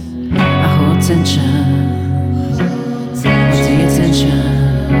 I hold tension. The attention.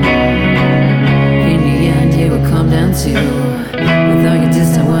 In the end, it will come down to without your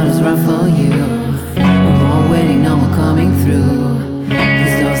distant what is right for you. We're all waiting, no one coming through.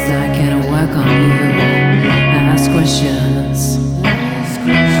 These doors that cannot work on you. Ask questions.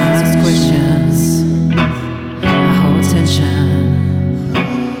 Ask questions. I hold tension.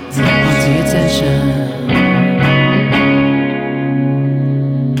 Want the attention.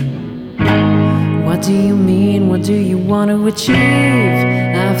 What do you mean? What do you want to achieve?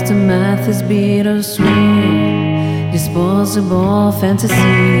 Aftermath is bittersweet. Disposable fantasy.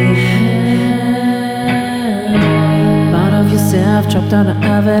 Part of yourself trapped on a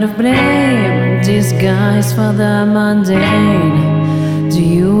habit of blame. Disguise for the mundane. Do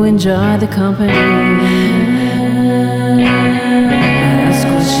you enjoy the company? Ask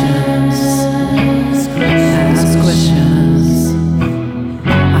questions. Ask questions.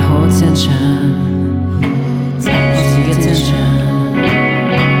 I hold tension. The attention.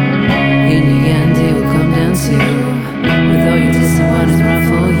 In the end, it will come down to with all your distant what is right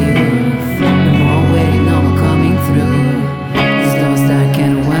for you. No more waiting, no more coming through. These doors that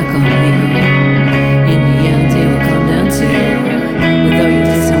can't work on you. In the end, it will come down to with all your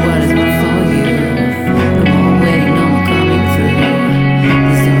distant what is right for you. No more waiting, no more coming through.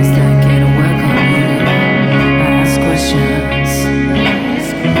 These doors that can't work on you. Ask questions.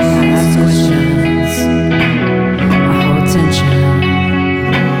 Ask questions. I hold tension.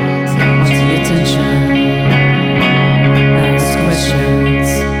 Want the attention. Ask questions.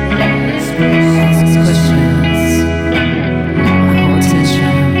 Ask questions. I hold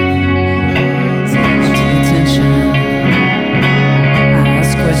tension. Want the attention.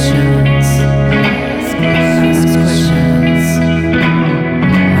 Ask questions. Ask questions.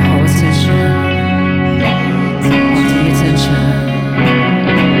 I hold tension. Want the attention.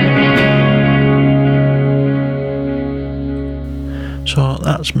 So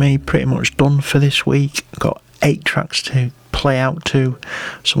that's me pretty much done for this week. Got 8 tracks to play out to,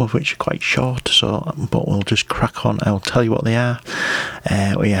 some of which are quite short, but we'll just crack on. I'll tell you what they are.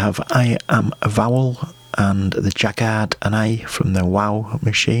 We have I Am a Vowel and the Jaggard and I from the Wow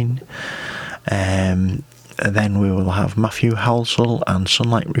Machine. Then we will have Matthew Halsall and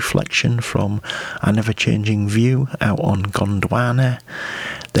Sunlight Reflection from A Never Changing View out on Gondwana.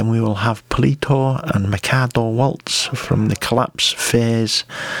 Then we will have Polito and Mikado Waltz from the Collapse Phase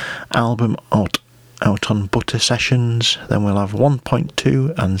album out on Butter Sessions. Then we'll have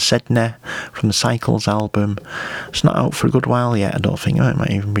 1.2 and Sedna from the Cycles album. It's not out for a good while yet, I don't think. It might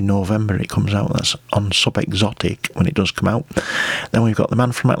even be November it comes out. That's on Sub Exotic when it does come out. Then we've got The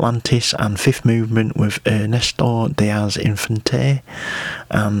Man from Atlantis and Fifth Movement with Ernesto Diaz Infante,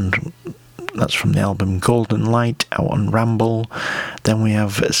 and that's from the album Golden Light out on Ramble. Then we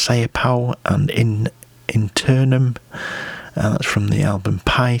have Sayapau and Internum, and that's from the album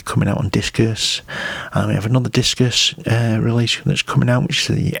Pi coming out on Discus. And we have another Discus release that's coming out, which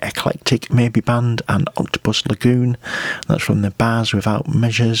is the Eclectic Maybe Band and Octopus Lagoon. That's from the Bars Without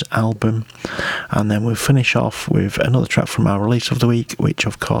Measures album. And then we'll finish off with another track from our release of the week, which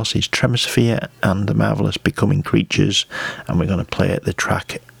of course is Tremosphere and the Marvellous Becoming Creatures, and we're going to play the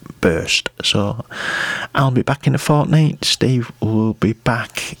track Burst. So I'll be back in a fortnight. Steve will be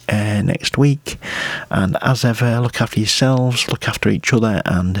back next week, and as ever, look after yourselves, look after each other,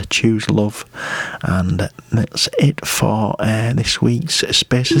 and choose love. And that's it for this week's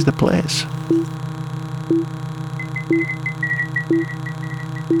Space is the Place.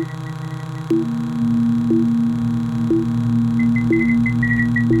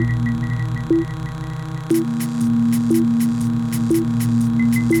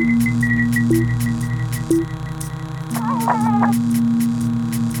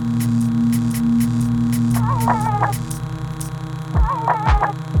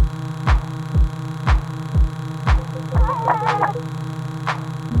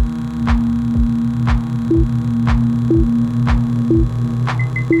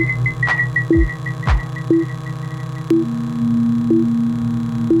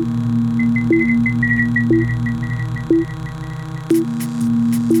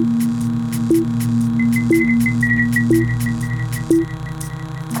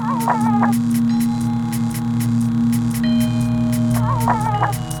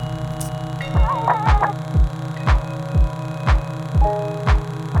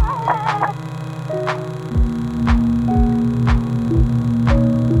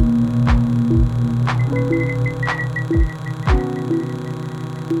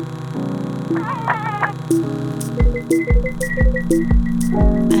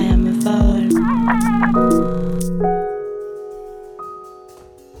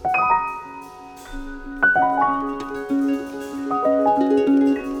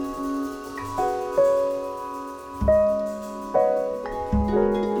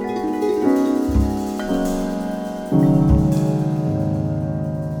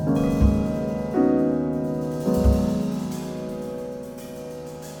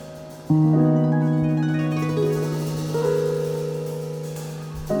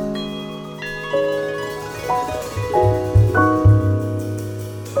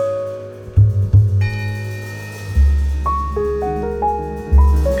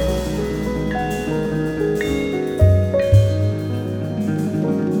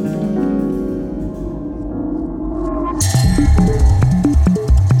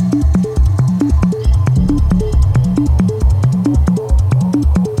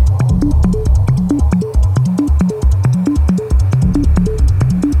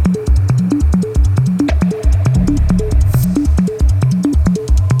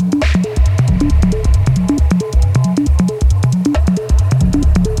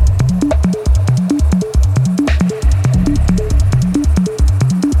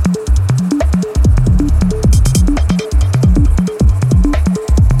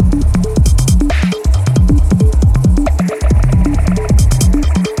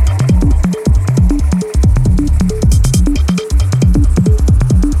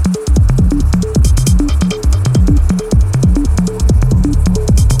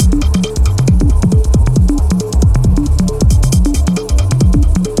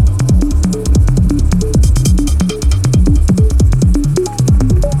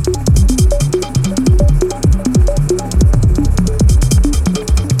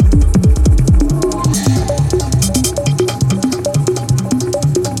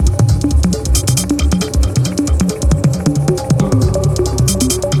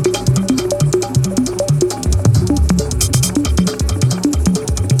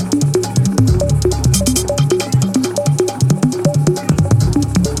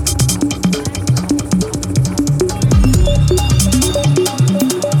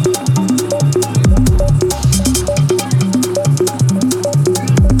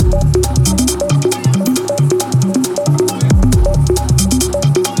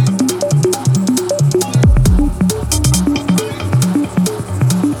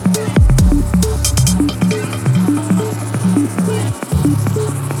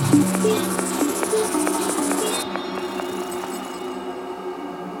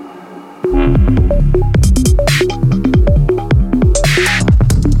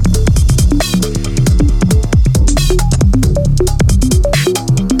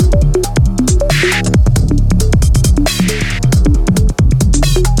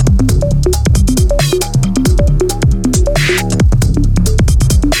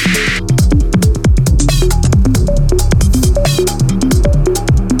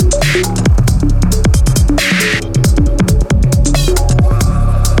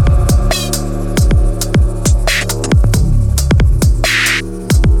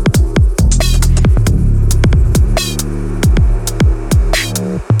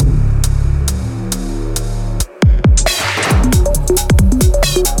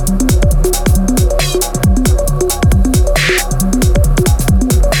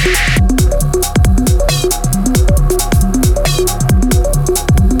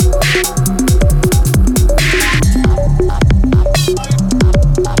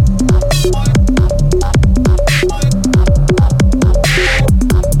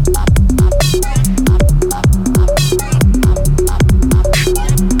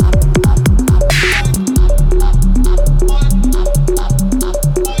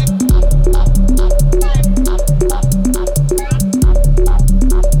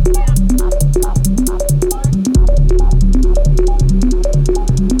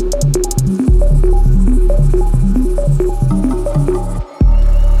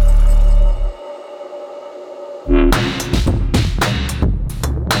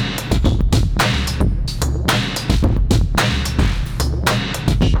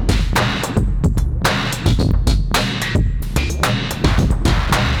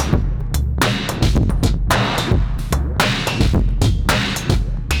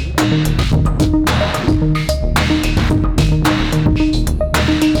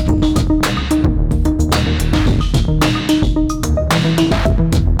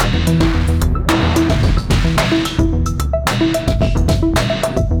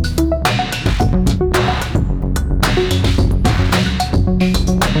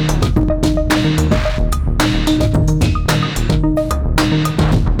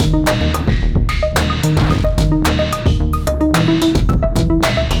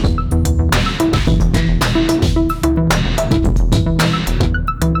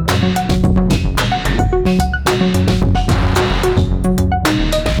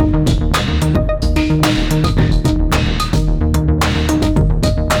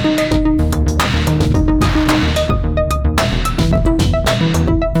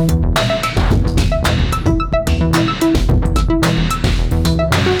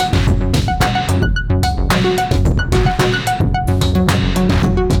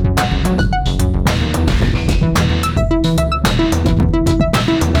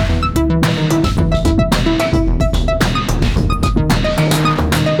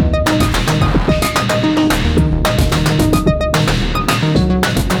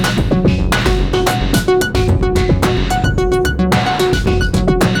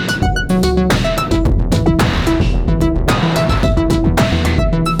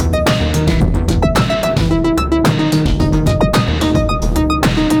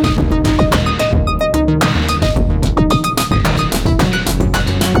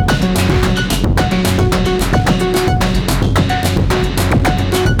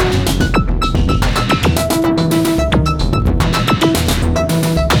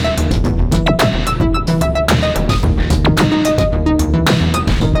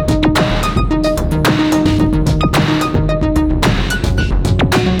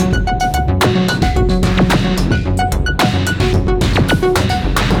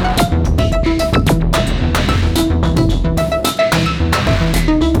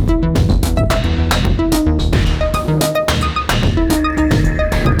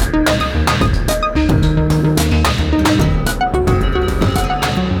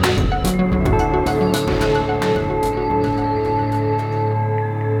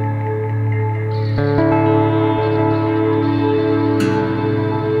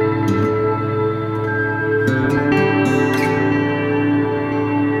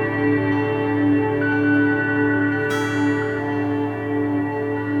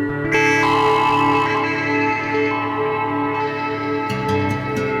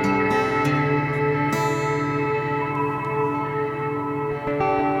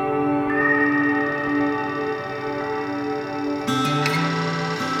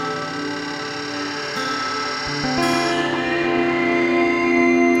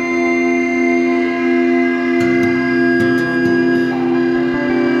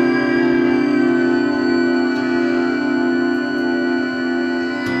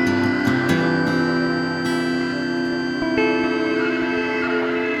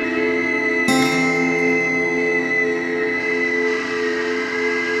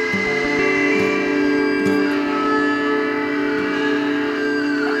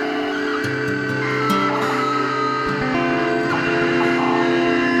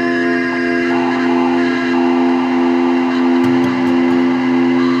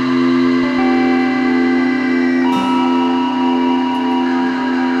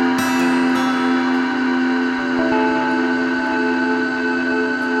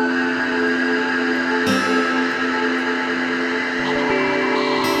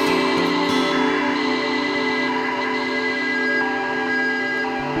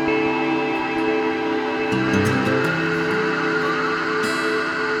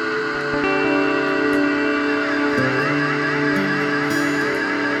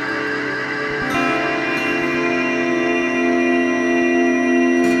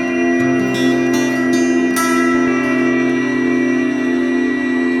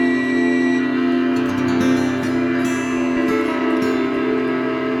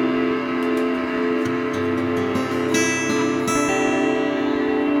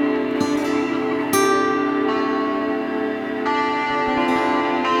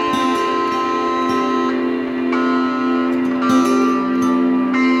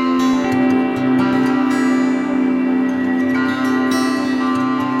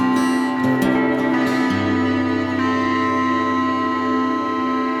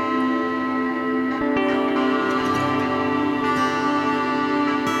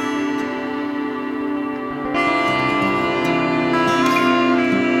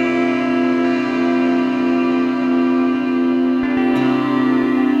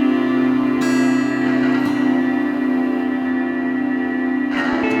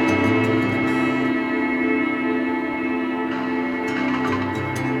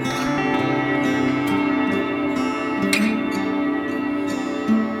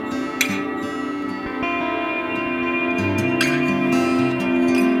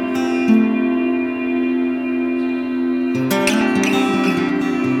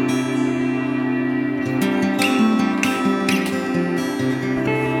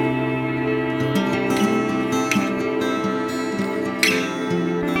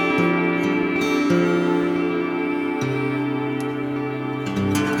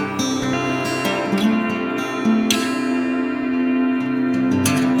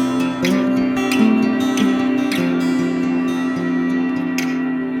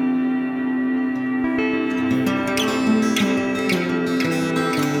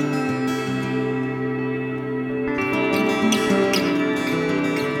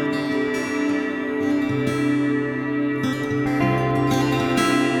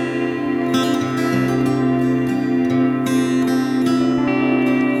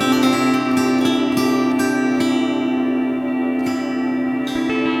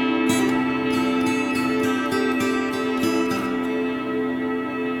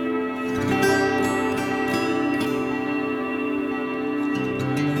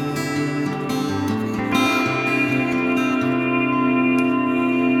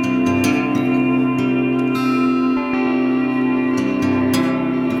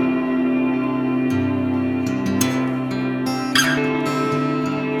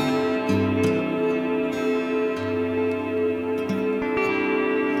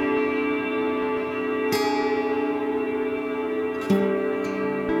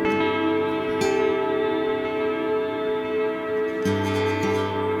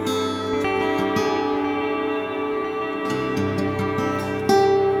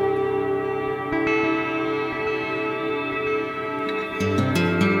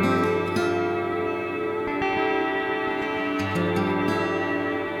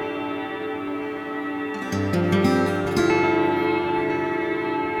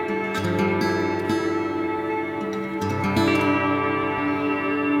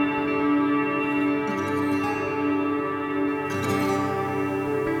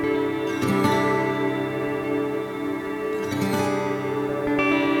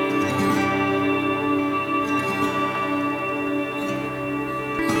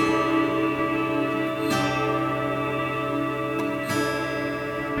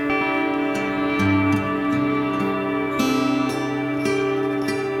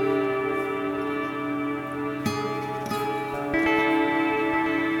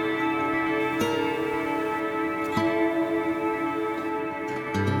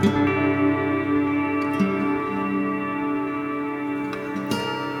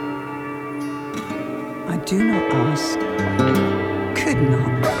 Do not ask, could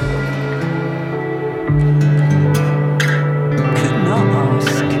not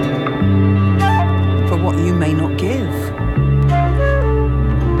ask for what you may not give.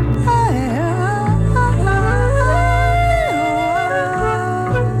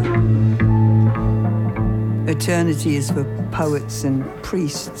 Eternity is for poets and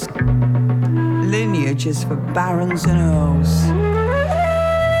priests. Lineage is for barons and earls.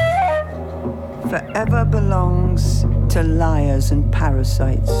 Forever belongs to liars and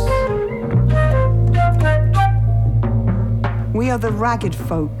parasites. We are the ragged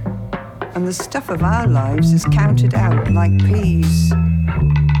folk, and the stuff of our lives is counted out like peas.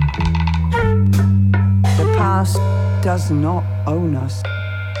 The past does not own us,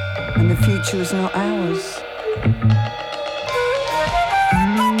 and the future is not ours.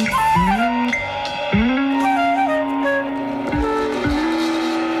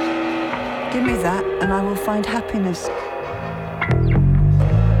 And I will find happiness.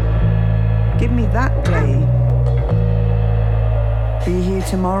 Give me that day. Be here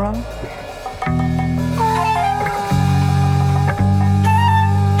tomorrow.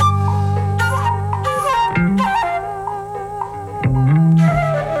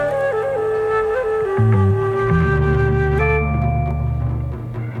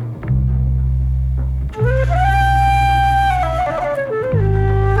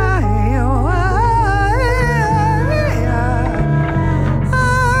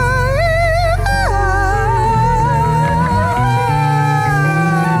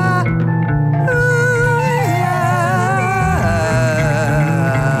 Ooh.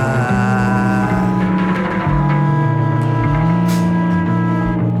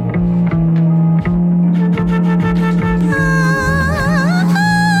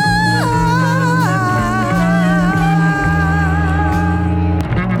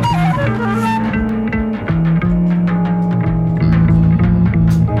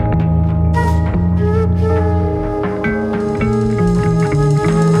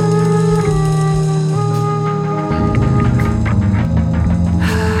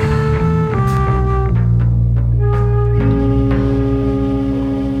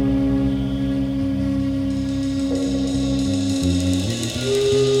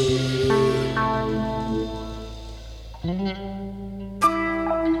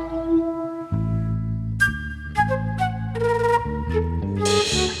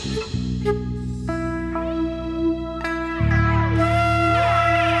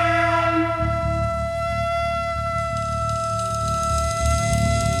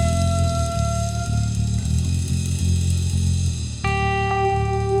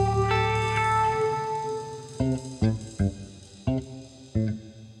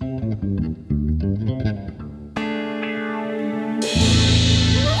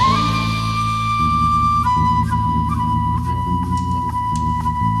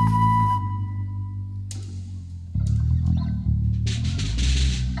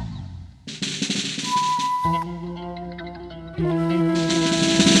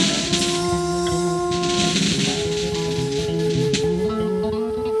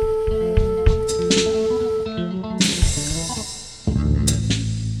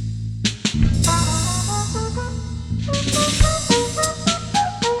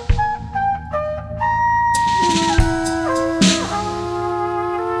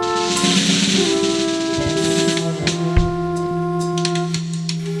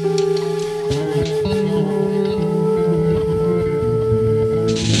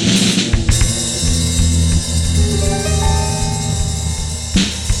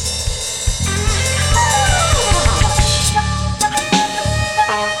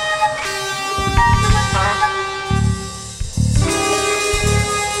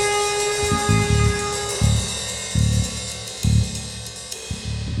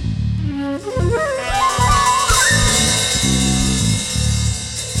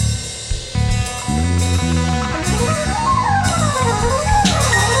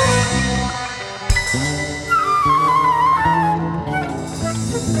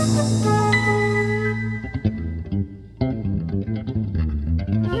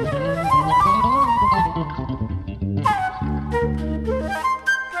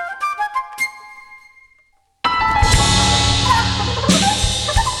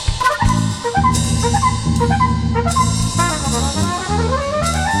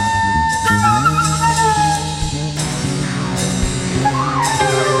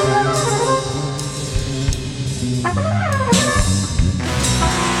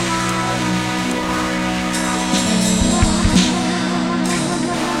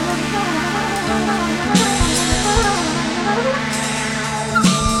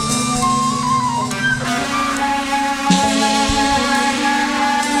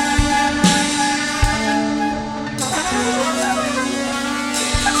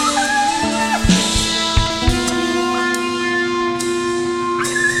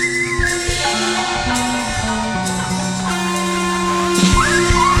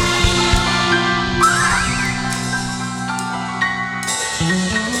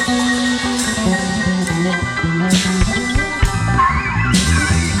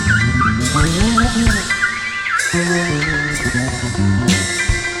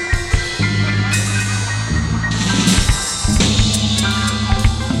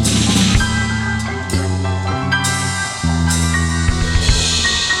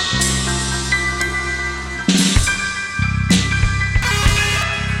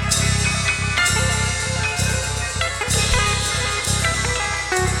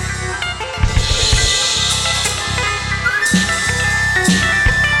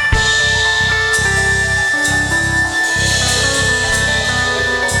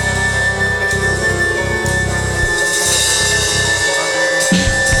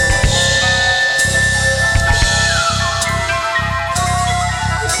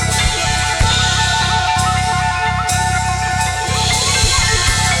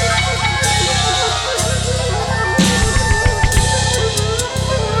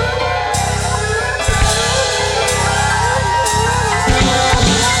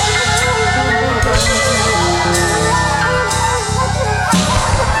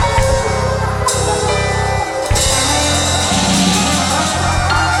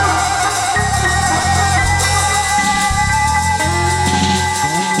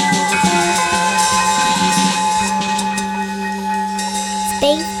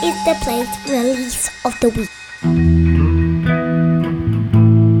 The Place release of the week.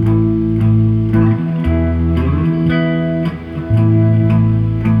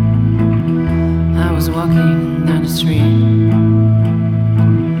 I was walking down the street.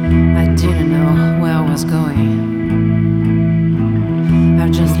 I didn't know where I was going. I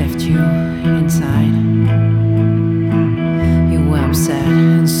just left you inside. You were upset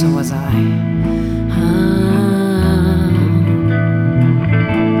and so was I.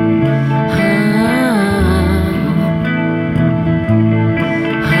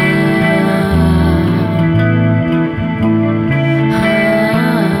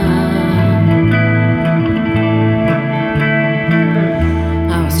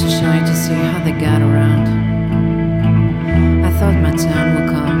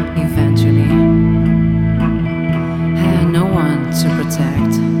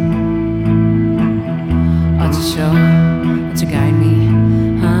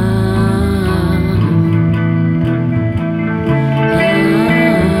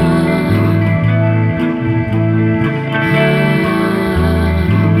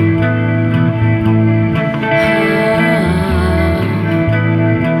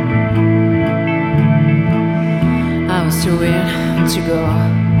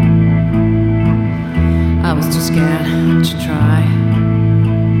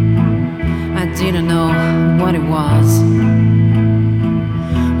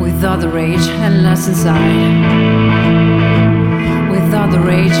 Inside, with all the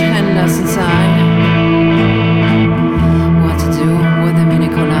rage and lust inside, what to do when the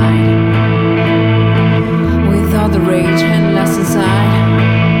minute collide? With all the rage and lust inside,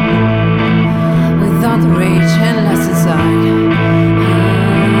 with all the rage and lust inside.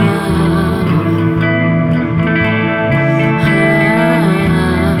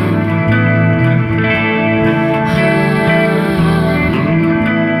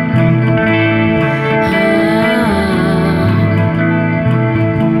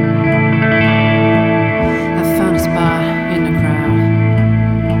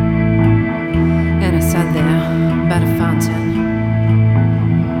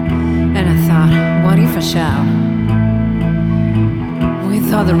 Shout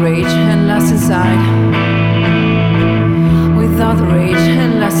with all the rage and lust inside, with all the rage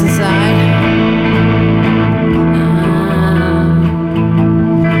and lust inside.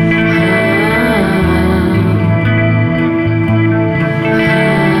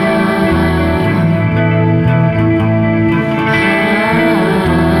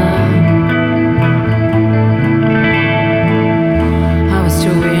 I was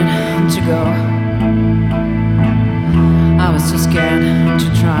too in to go. I was too scared to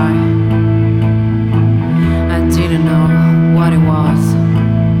try. I didn't know what it was.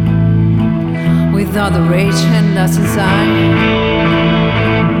 With all the rage and lust inside,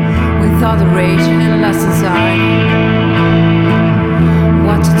 with all the rage and lust inside,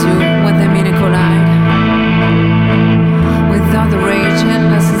 what to do when the minute collide? With all the rage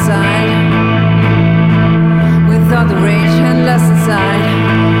and lust inside, with all the rage and lust inside.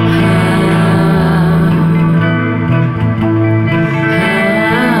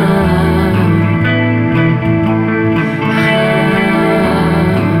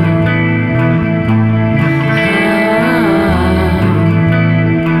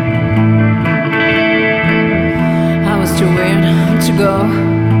 go.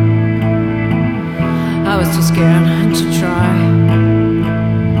 I was too scared to try.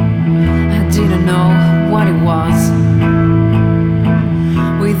 I didn't know what it was.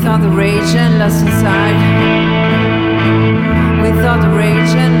 We thought the rage and lost inside. We thought the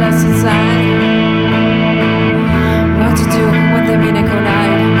rage